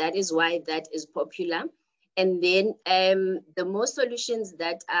 So that is why that is popular. And then the most solutions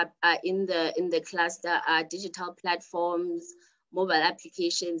that are in the cluster are digital platforms, mobile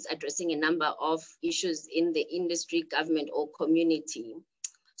applications addressing a number of issues in the industry, government, or community.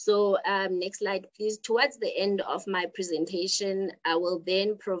 So next slide, please. Towards the end of my presentation, I will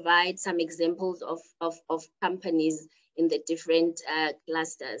then provide some examples of companies in the different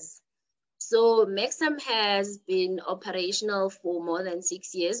clusters. So Maxam has been operational for more than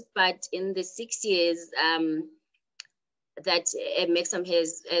 6 years, but in the 6 years that Maxam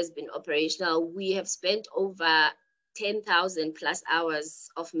has been operational, we have spent over 10,000 plus hours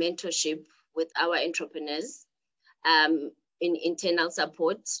of mentorship with our entrepreneurs in internal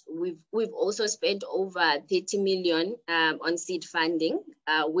support. We've also spent over 30 million on seed funding,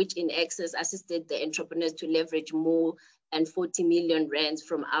 which in excess assisted the entrepreneurs to leverage more than 40 million rands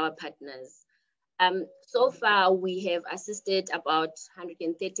from our partners. So far, we have assisted about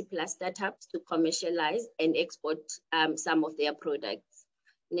 130 plus startups to commercialize and export some of their products.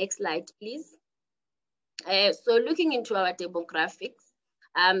 Next slide, please. So looking into our demographics,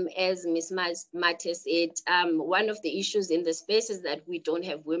 as Ms. Mate said, one of the issues in the space is that we don't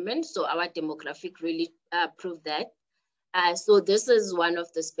have women, so our demographic really proved that. So this is one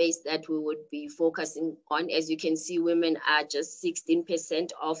of the space that we would be focusing on. As you can see, women are just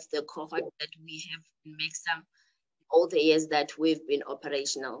 16% of the cohort that we have in Maxam all the years that we've been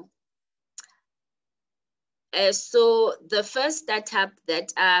operational. So the first startup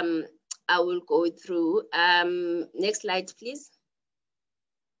that I will go through. Next slide, please.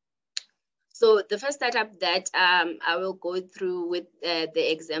 So the first startup that I will go through with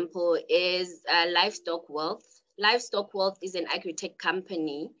the example is Livestock Wealth. Livestock Wealth is an agri-tech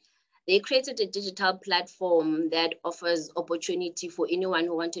company. They created a digital platform that offers opportunity for anyone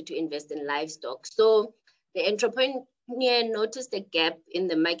who wanted to invest in livestock. So the entrepreneur noticed a gap in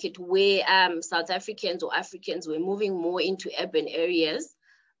the market where South Africans or Africans were moving more into urban areas,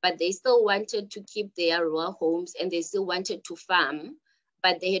 but they still wanted to keep their rural homes and they still wanted to farm,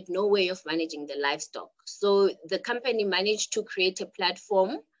 but they had no way of managing the livestock. So the company managed to create a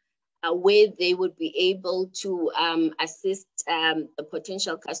platform where they would be able to assist the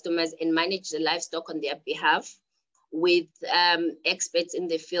potential customers and manage the livestock on their behalf with experts in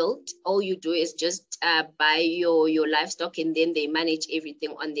the field. All you do is just buy your livestock and then they manage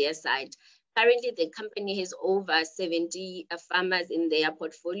everything on their side. Currently, the company has over 70 farmers in their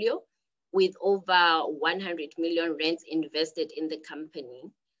portfolio with over 100 million rands invested in the company.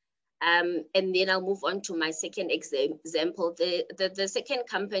 And then I'll move on to my second example. The second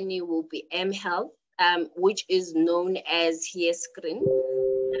company will be M Health, which is known as HearScreen.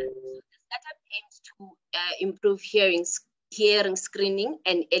 So the startup aims to improve hearing screening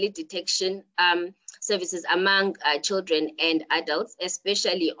and early detection services among children and adults,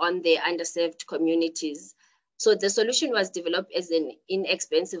 especially on the underserved communities. So the solution was developed as an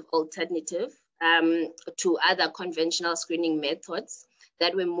inexpensive alternative to other conventional screening methods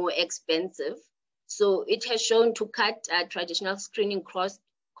that were more expensive. So it has shown to cut traditional screening cost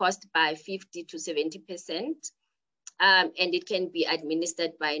by 50 to 70%, and it can be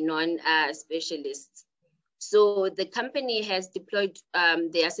administered by non-specialists. So the company has deployed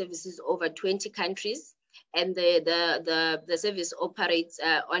their services over 20 countries and the service operates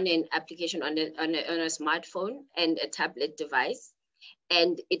on an application on a smartphone and a tablet device.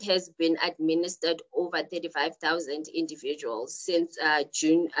 And it has been administered over 35,000 individuals since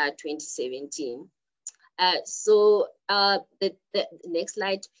June 2017. So the next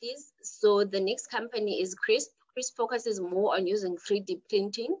slide, please. So the next company is CRISP. CRISP focuses more on using 3D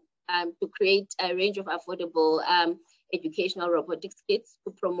printing to create a range of affordable educational robotics kits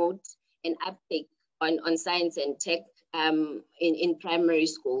to promote an uptake on science and tech in primary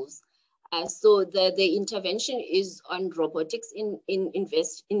schools. So the intervention is on robotics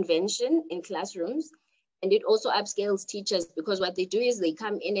invention in classrooms, and it also upscales teachers, because what they do is they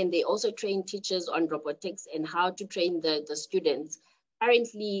come in and they also train teachers on robotics and how to train the students.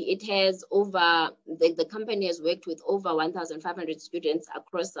 Currently, it has the company has worked with over 1,500 students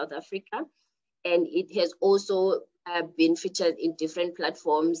across South Africa, and it has also been featured in different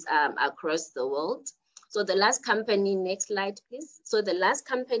platforms across the world. So the last company, next slide, please. So the last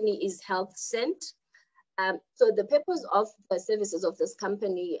company is HealthScent. So the purpose of the services of this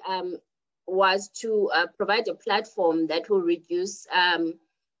company was to provide a platform that will reduce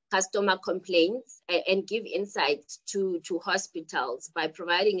customer complaints and give insights to hospitals by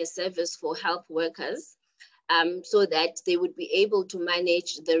providing a service for health workers so that they would be able to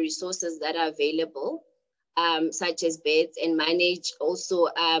manage the resources that are available, such as beds, and manage also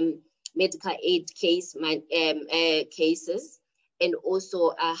medical aid cases, and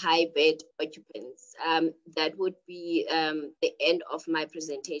also high bed occupants. That would be the end of my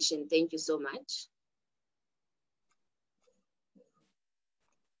presentation. Thank you so much.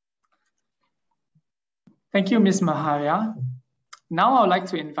 Thank you, Ms. Maharia. Now I would like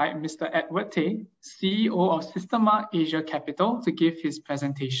to invite Mr. Edward Tay, CEO of Systema Asia Capital, to give his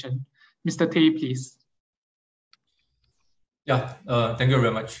presentation. Mr. Tay, please. Yeah, thank you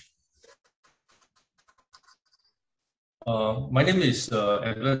very much. My name is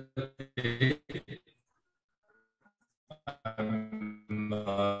Edward Tay.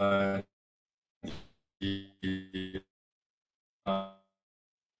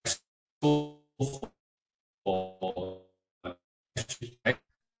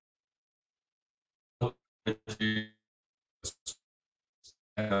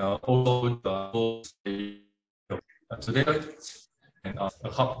 Today, and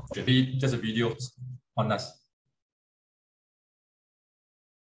just a video on us.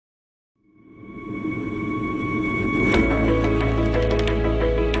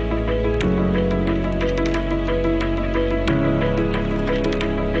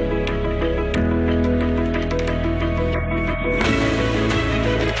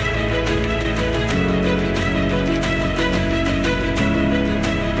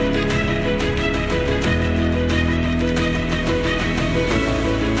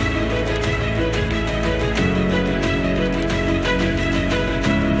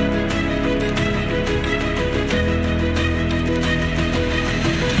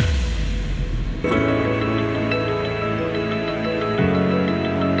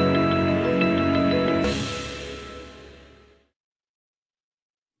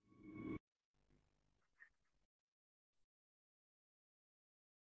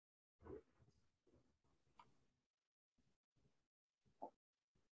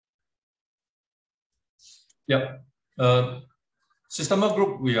 Yeah. Systema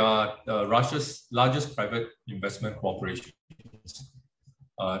Group, we are Russia's largest private investment corporation.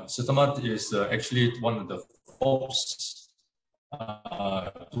 Systema is actually one of the Forbes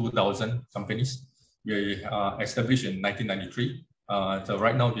 2000 companies. We established in 1993. So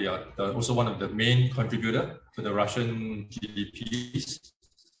right now, we are also one of the main contributor to the Russian GDPs,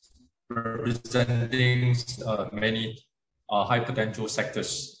 representing many high potential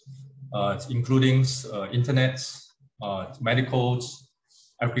sectors, including internet, medicals,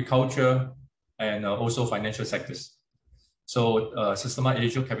 agriculture, and also financial sectors. So Systema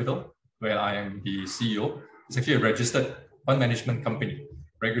Asia Capital, where I am the CEO, is actually a registered fund management company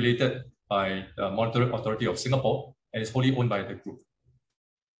regulated by the Monetary Authority of Singapore and is wholly owned by the group.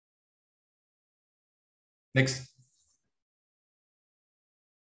 Next.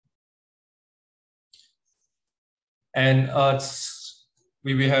 And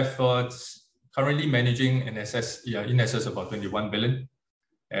we have currently managing an assets in excess of about 21 billion.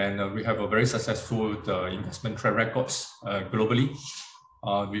 And we have a very successful investment track records globally.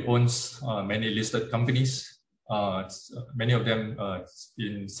 We own many listed companies, many of them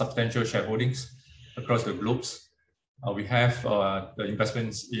in substantial shareholdings across the globes. We have the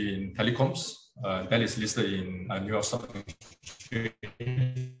investments in telecoms that is listed in New York Stock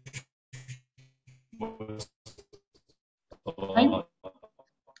Exchange.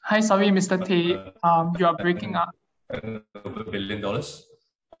 Hi, sorry, Mr. Tay. You are breaking up. $1 billion.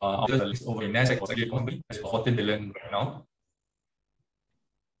 Over in Nasdaq was actually $14 billion right now.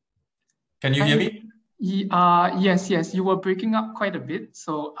 Can you hear me? Yes, you were breaking up quite a bit,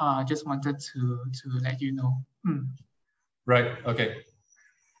 so just wanted to let you know. Right. Okay.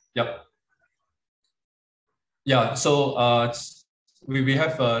 Yep. Yeah. So we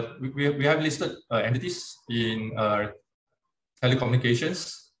have listed entities in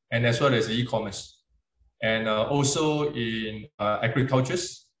telecommunications and as well as e-commerce, and also in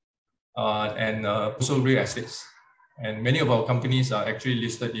agricultures and also real estates. And many of our companies are actually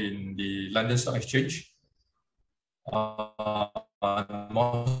listed in the London Stock Exchange, Moscow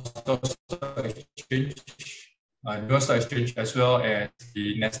Stock Exchange, New York Stock Exchange, as well as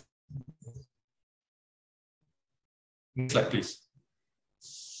the Nexus. Next slide, please.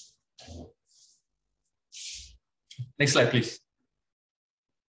 Next slide, please.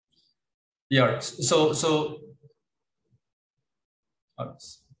 Yeah. So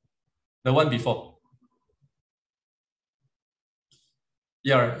the one before.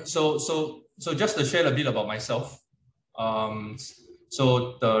 Yeah. So just to share a bit about myself.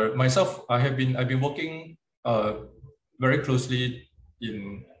 Myself, I've been working very closely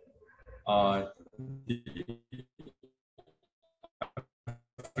in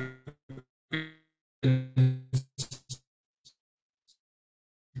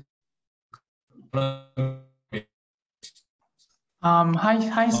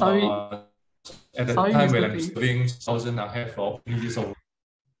Hi, sorry. At the time when I'm serving 1,000, I have opportunities of.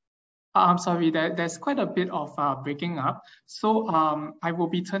 I'm sorry, there's quite a bit of breaking up. So I will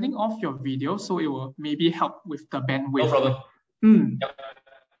be turning off your video, so it will maybe help with the bandwidth. No problem. Yep.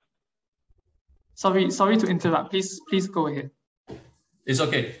 Sorry to interrupt. Please go ahead. It's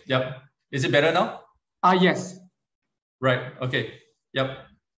okay. Yep. Is it better now? Yes. Right. Okay. Yep.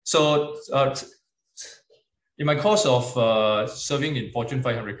 So in my course of serving in Fortune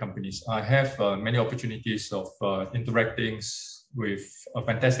 500 companies, I have many opportunities of interacting with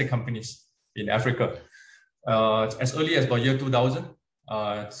fantastic companies in Africa. As early as about year 2000,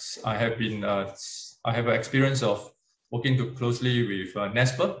 I have an experience of working too closely with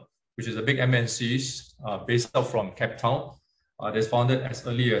Nesper, which is a big MNCs based out from Cape Town. That's founded as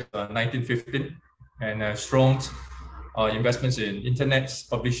early as 1915, and strong investments in internet,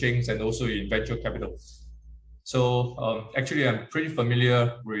 publishing, and also in venture capital. So actually, I'm pretty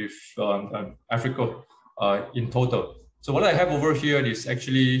familiar with Africa in total. So what I have over here is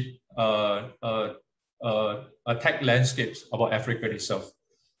actually a tech landscape about Africa itself.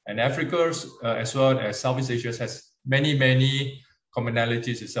 And Africa, as well as Southeast Asia, has many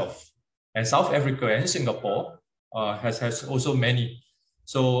commonalities itself. And South Africa and Singapore has also many.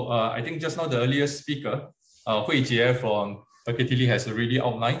 So I think just now the earlier speaker, Hui Jie from Fertility, has already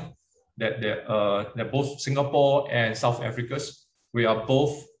outlined that both Singapore and South Africa, we are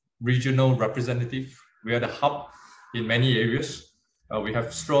both regional representative. We are the hub in many areas. We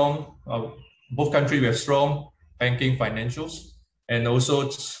have strong, both countries, we have strong banking financials, and also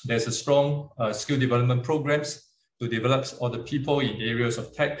there's a strong skill development programs to develop all the people in areas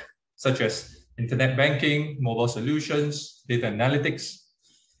of tech, such as internet banking, mobile solutions, data analytics.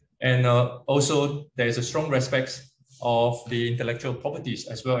 And also there is a strong respect of the intellectual properties,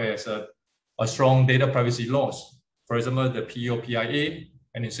 as well as a strong data privacy laws. For example, the POPIA,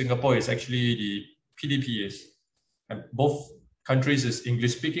 and in Singapore, it's actually the PDPAs. And both countries is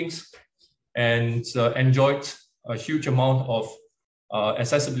English speaking and enjoyed a huge amount of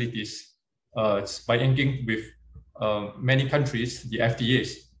accessibilities by engaging with many countries, the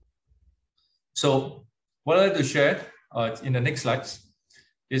FTAs. So what I'd like to share in the next slides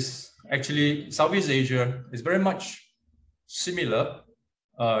is actually Southeast Asia is very much similar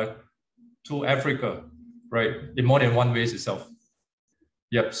to Africa, right? In more than one ways itself.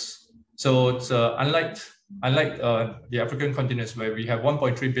 Yep. So it's unlike the African continents where we have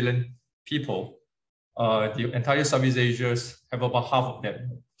 1.3 billion people, the entire Southeast Asia have about half of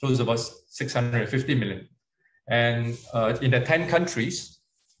them, close to about 650 million. And in the 10 countries,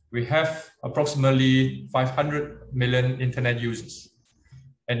 we have approximately 500 million internet users.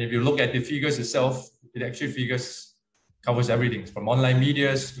 And if you look at the figures itself, it actually covers everything from online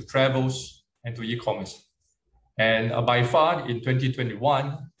medias to travels and to e-commerce. And by far in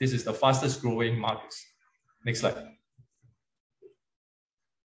 2021, this is the fastest growing markets. Next slide.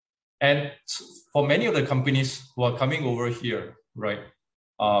 And for many of the companies who are coming over here, right,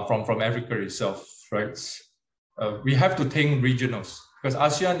 from Africa itself, right, we have to think regionals because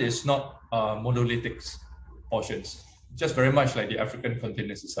ASEAN is not monolithic portions, just very much like the African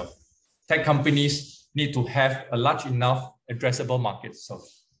continent itself. Tech companies need to have a large enough addressable market itself.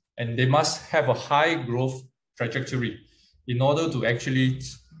 and they must have a high growth trajectory in order to actually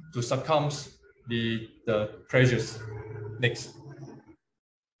succumb the pressures. Next.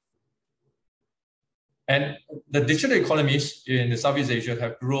 And the digital economies in the Southeast Asia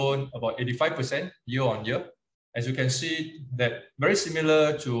have grown about 85% year on year. As you can see, that very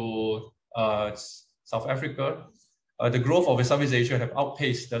similar to South Africa, the growth of the Southeast Asia have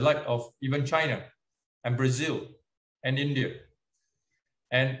outpaced the like of even China and Brazil and India.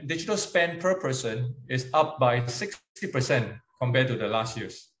 And digital spend per person is up by 60% compared to the last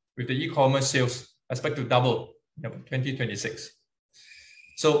years, with the e-commerce sales expected to double in 2026.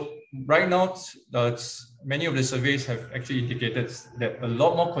 So right now, many of the surveys have actually indicated that a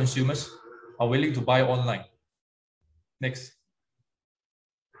lot more consumers are willing to buy online. Next.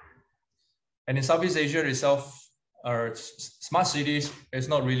 And in Southeast Asia itself, smart cities is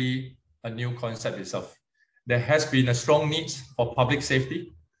not really a new concept itself. There has been a strong need for public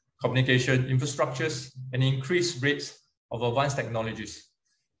safety, communication infrastructures, and increased rates of advanced technologies.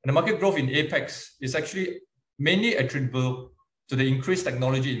 And the market growth in APEX is actually mainly attributable to the increased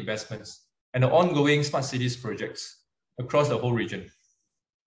technology investments and the ongoing smart cities projects across the whole region.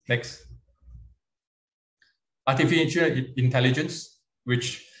 Next. Artificial intelligence,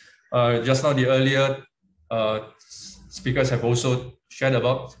 which just now the earlier speakers have also shared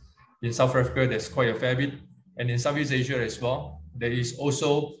about. In South Africa, there's quite a fair bit. And in Southeast Asia as well, there is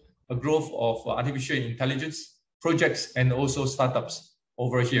also a growth of artificial intelligence projects and also startups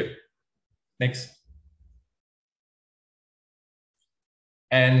over here. Next.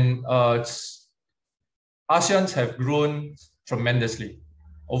 And ASEANs have grown tremendously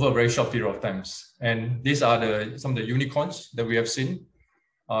over a very short period of time. And these are some of the unicorns that we have seen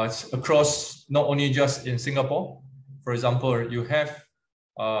across, not only just in Singapore. For example, you have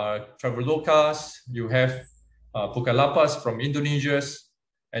Travelocas, you have Bukalapas from Indonesia,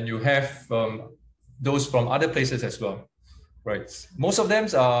 and you have those from other places as well. Right. Most of them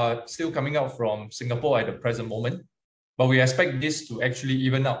are still coming out from Singapore at the present moment, but we expect this to actually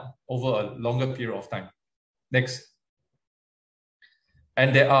even out over a longer period of time. Next.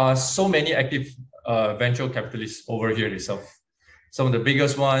 And there are so many active venture capitalists over here itself. Some of the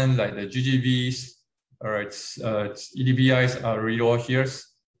biggest ones like the GGVs, all right, EDBIs are really all here.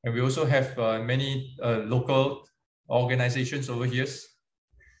 And we also have many local organizations over here.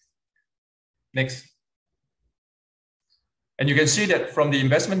 Next. And you can see that from the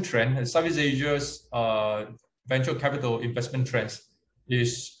investment trend, Southeast Asia's venture capital investment trends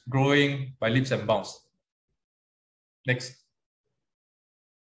is growing by leaps and bounds. Next.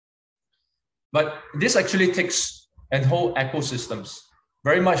 But this actually takes a whole ecosystems,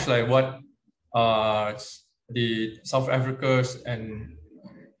 very much like what the South Africa's and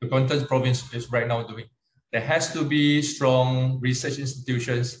the Gauteng province is right now doing. There has to be strong research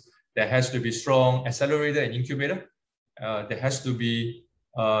institutions. There has to be strong accelerator and incubator. There has to be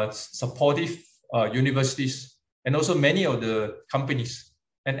supportive universities and also many of the companies,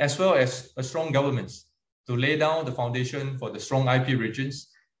 and as well as a strong governments to lay down the foundation for the strong IP regions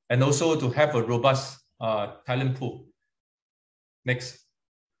and also to have a robust talent pool. Next.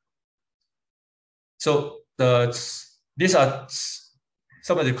 So these are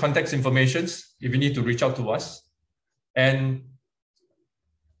some of the context informations if you need to reach out to us. And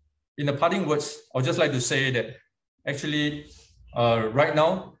in the parting words, I would just like to say that actually right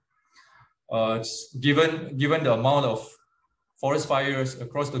now, given the amount of forest fires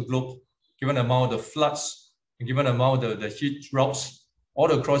across the globe, given the amount of floods, and given the amount of the heat droughts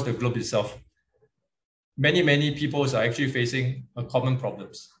all across the globe itself, many people are actually facing common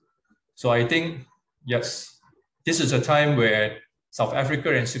problems. So I think, yes, this is a time where South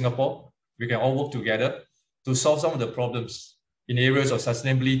Africa and Singapore, we can all work together to solve some of the problems in areas of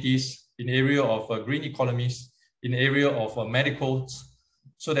sustainability, in area of green economies, in area of medicals,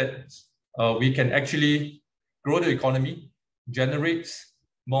 so that we can actually grow the economy, generate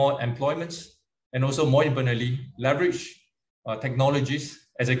more employment, and also more importantly, leverage technologies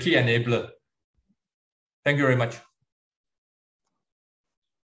as a key enabler. Thank you very much.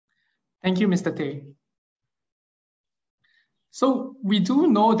 Thank you, Mr. Tay. So we do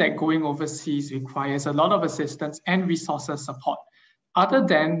know that going overseas requires a lot of assistance and resources support. Other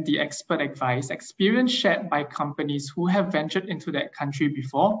than the expert advice, experience shared by companies who have ventured into that country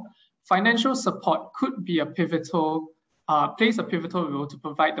before, financial support could be plays a pivotal role to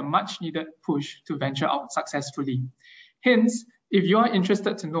provide the much needed push to venture out successfully. Hence, if you are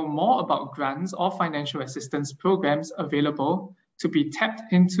interested to know more about grants or financial assistance programs available to be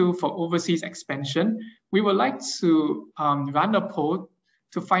tapped into for overseas expansion, we would like to run a poll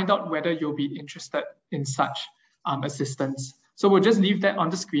to find out whether you'll be interested in such assistance. So we'll just leave that on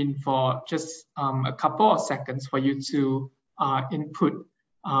the screen for just a couple of seconds for you to input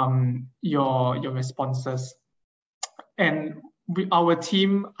your responses. And our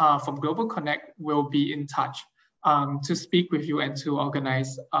team from Global Connect will be in touch to speak with you and to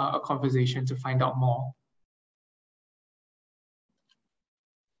organize a conversation to find out more.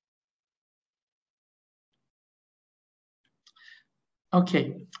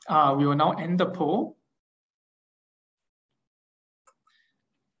 Okay, we will now end the poll.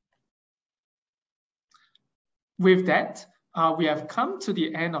 With that, we have come to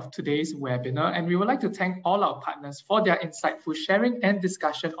the end of today's webinar, and we would like to thank all our partners for their insightful sharing and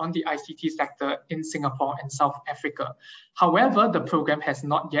discussion on the ICT sector in Singapore and South Africa. However, the program has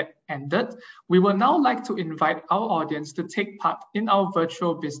not yet ended. We would now like to invite our audience to take part in our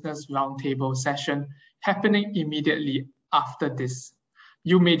virtual business roundtable session happening immediately after this.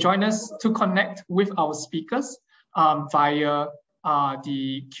 You may join us to connect with our speakers via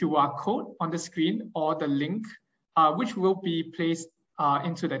the QR code on the screen or the link which will be placed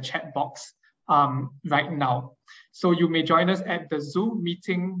into the chat box right now. So you may join us at the Zoom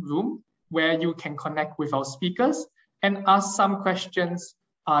meeting room where you can connect with our speakers and ask some questions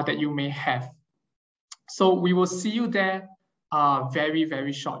that you may have. So we will see you there very,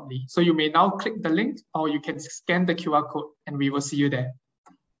 very shortly. So you may now click the link or you can scan the QR code and we will see you there.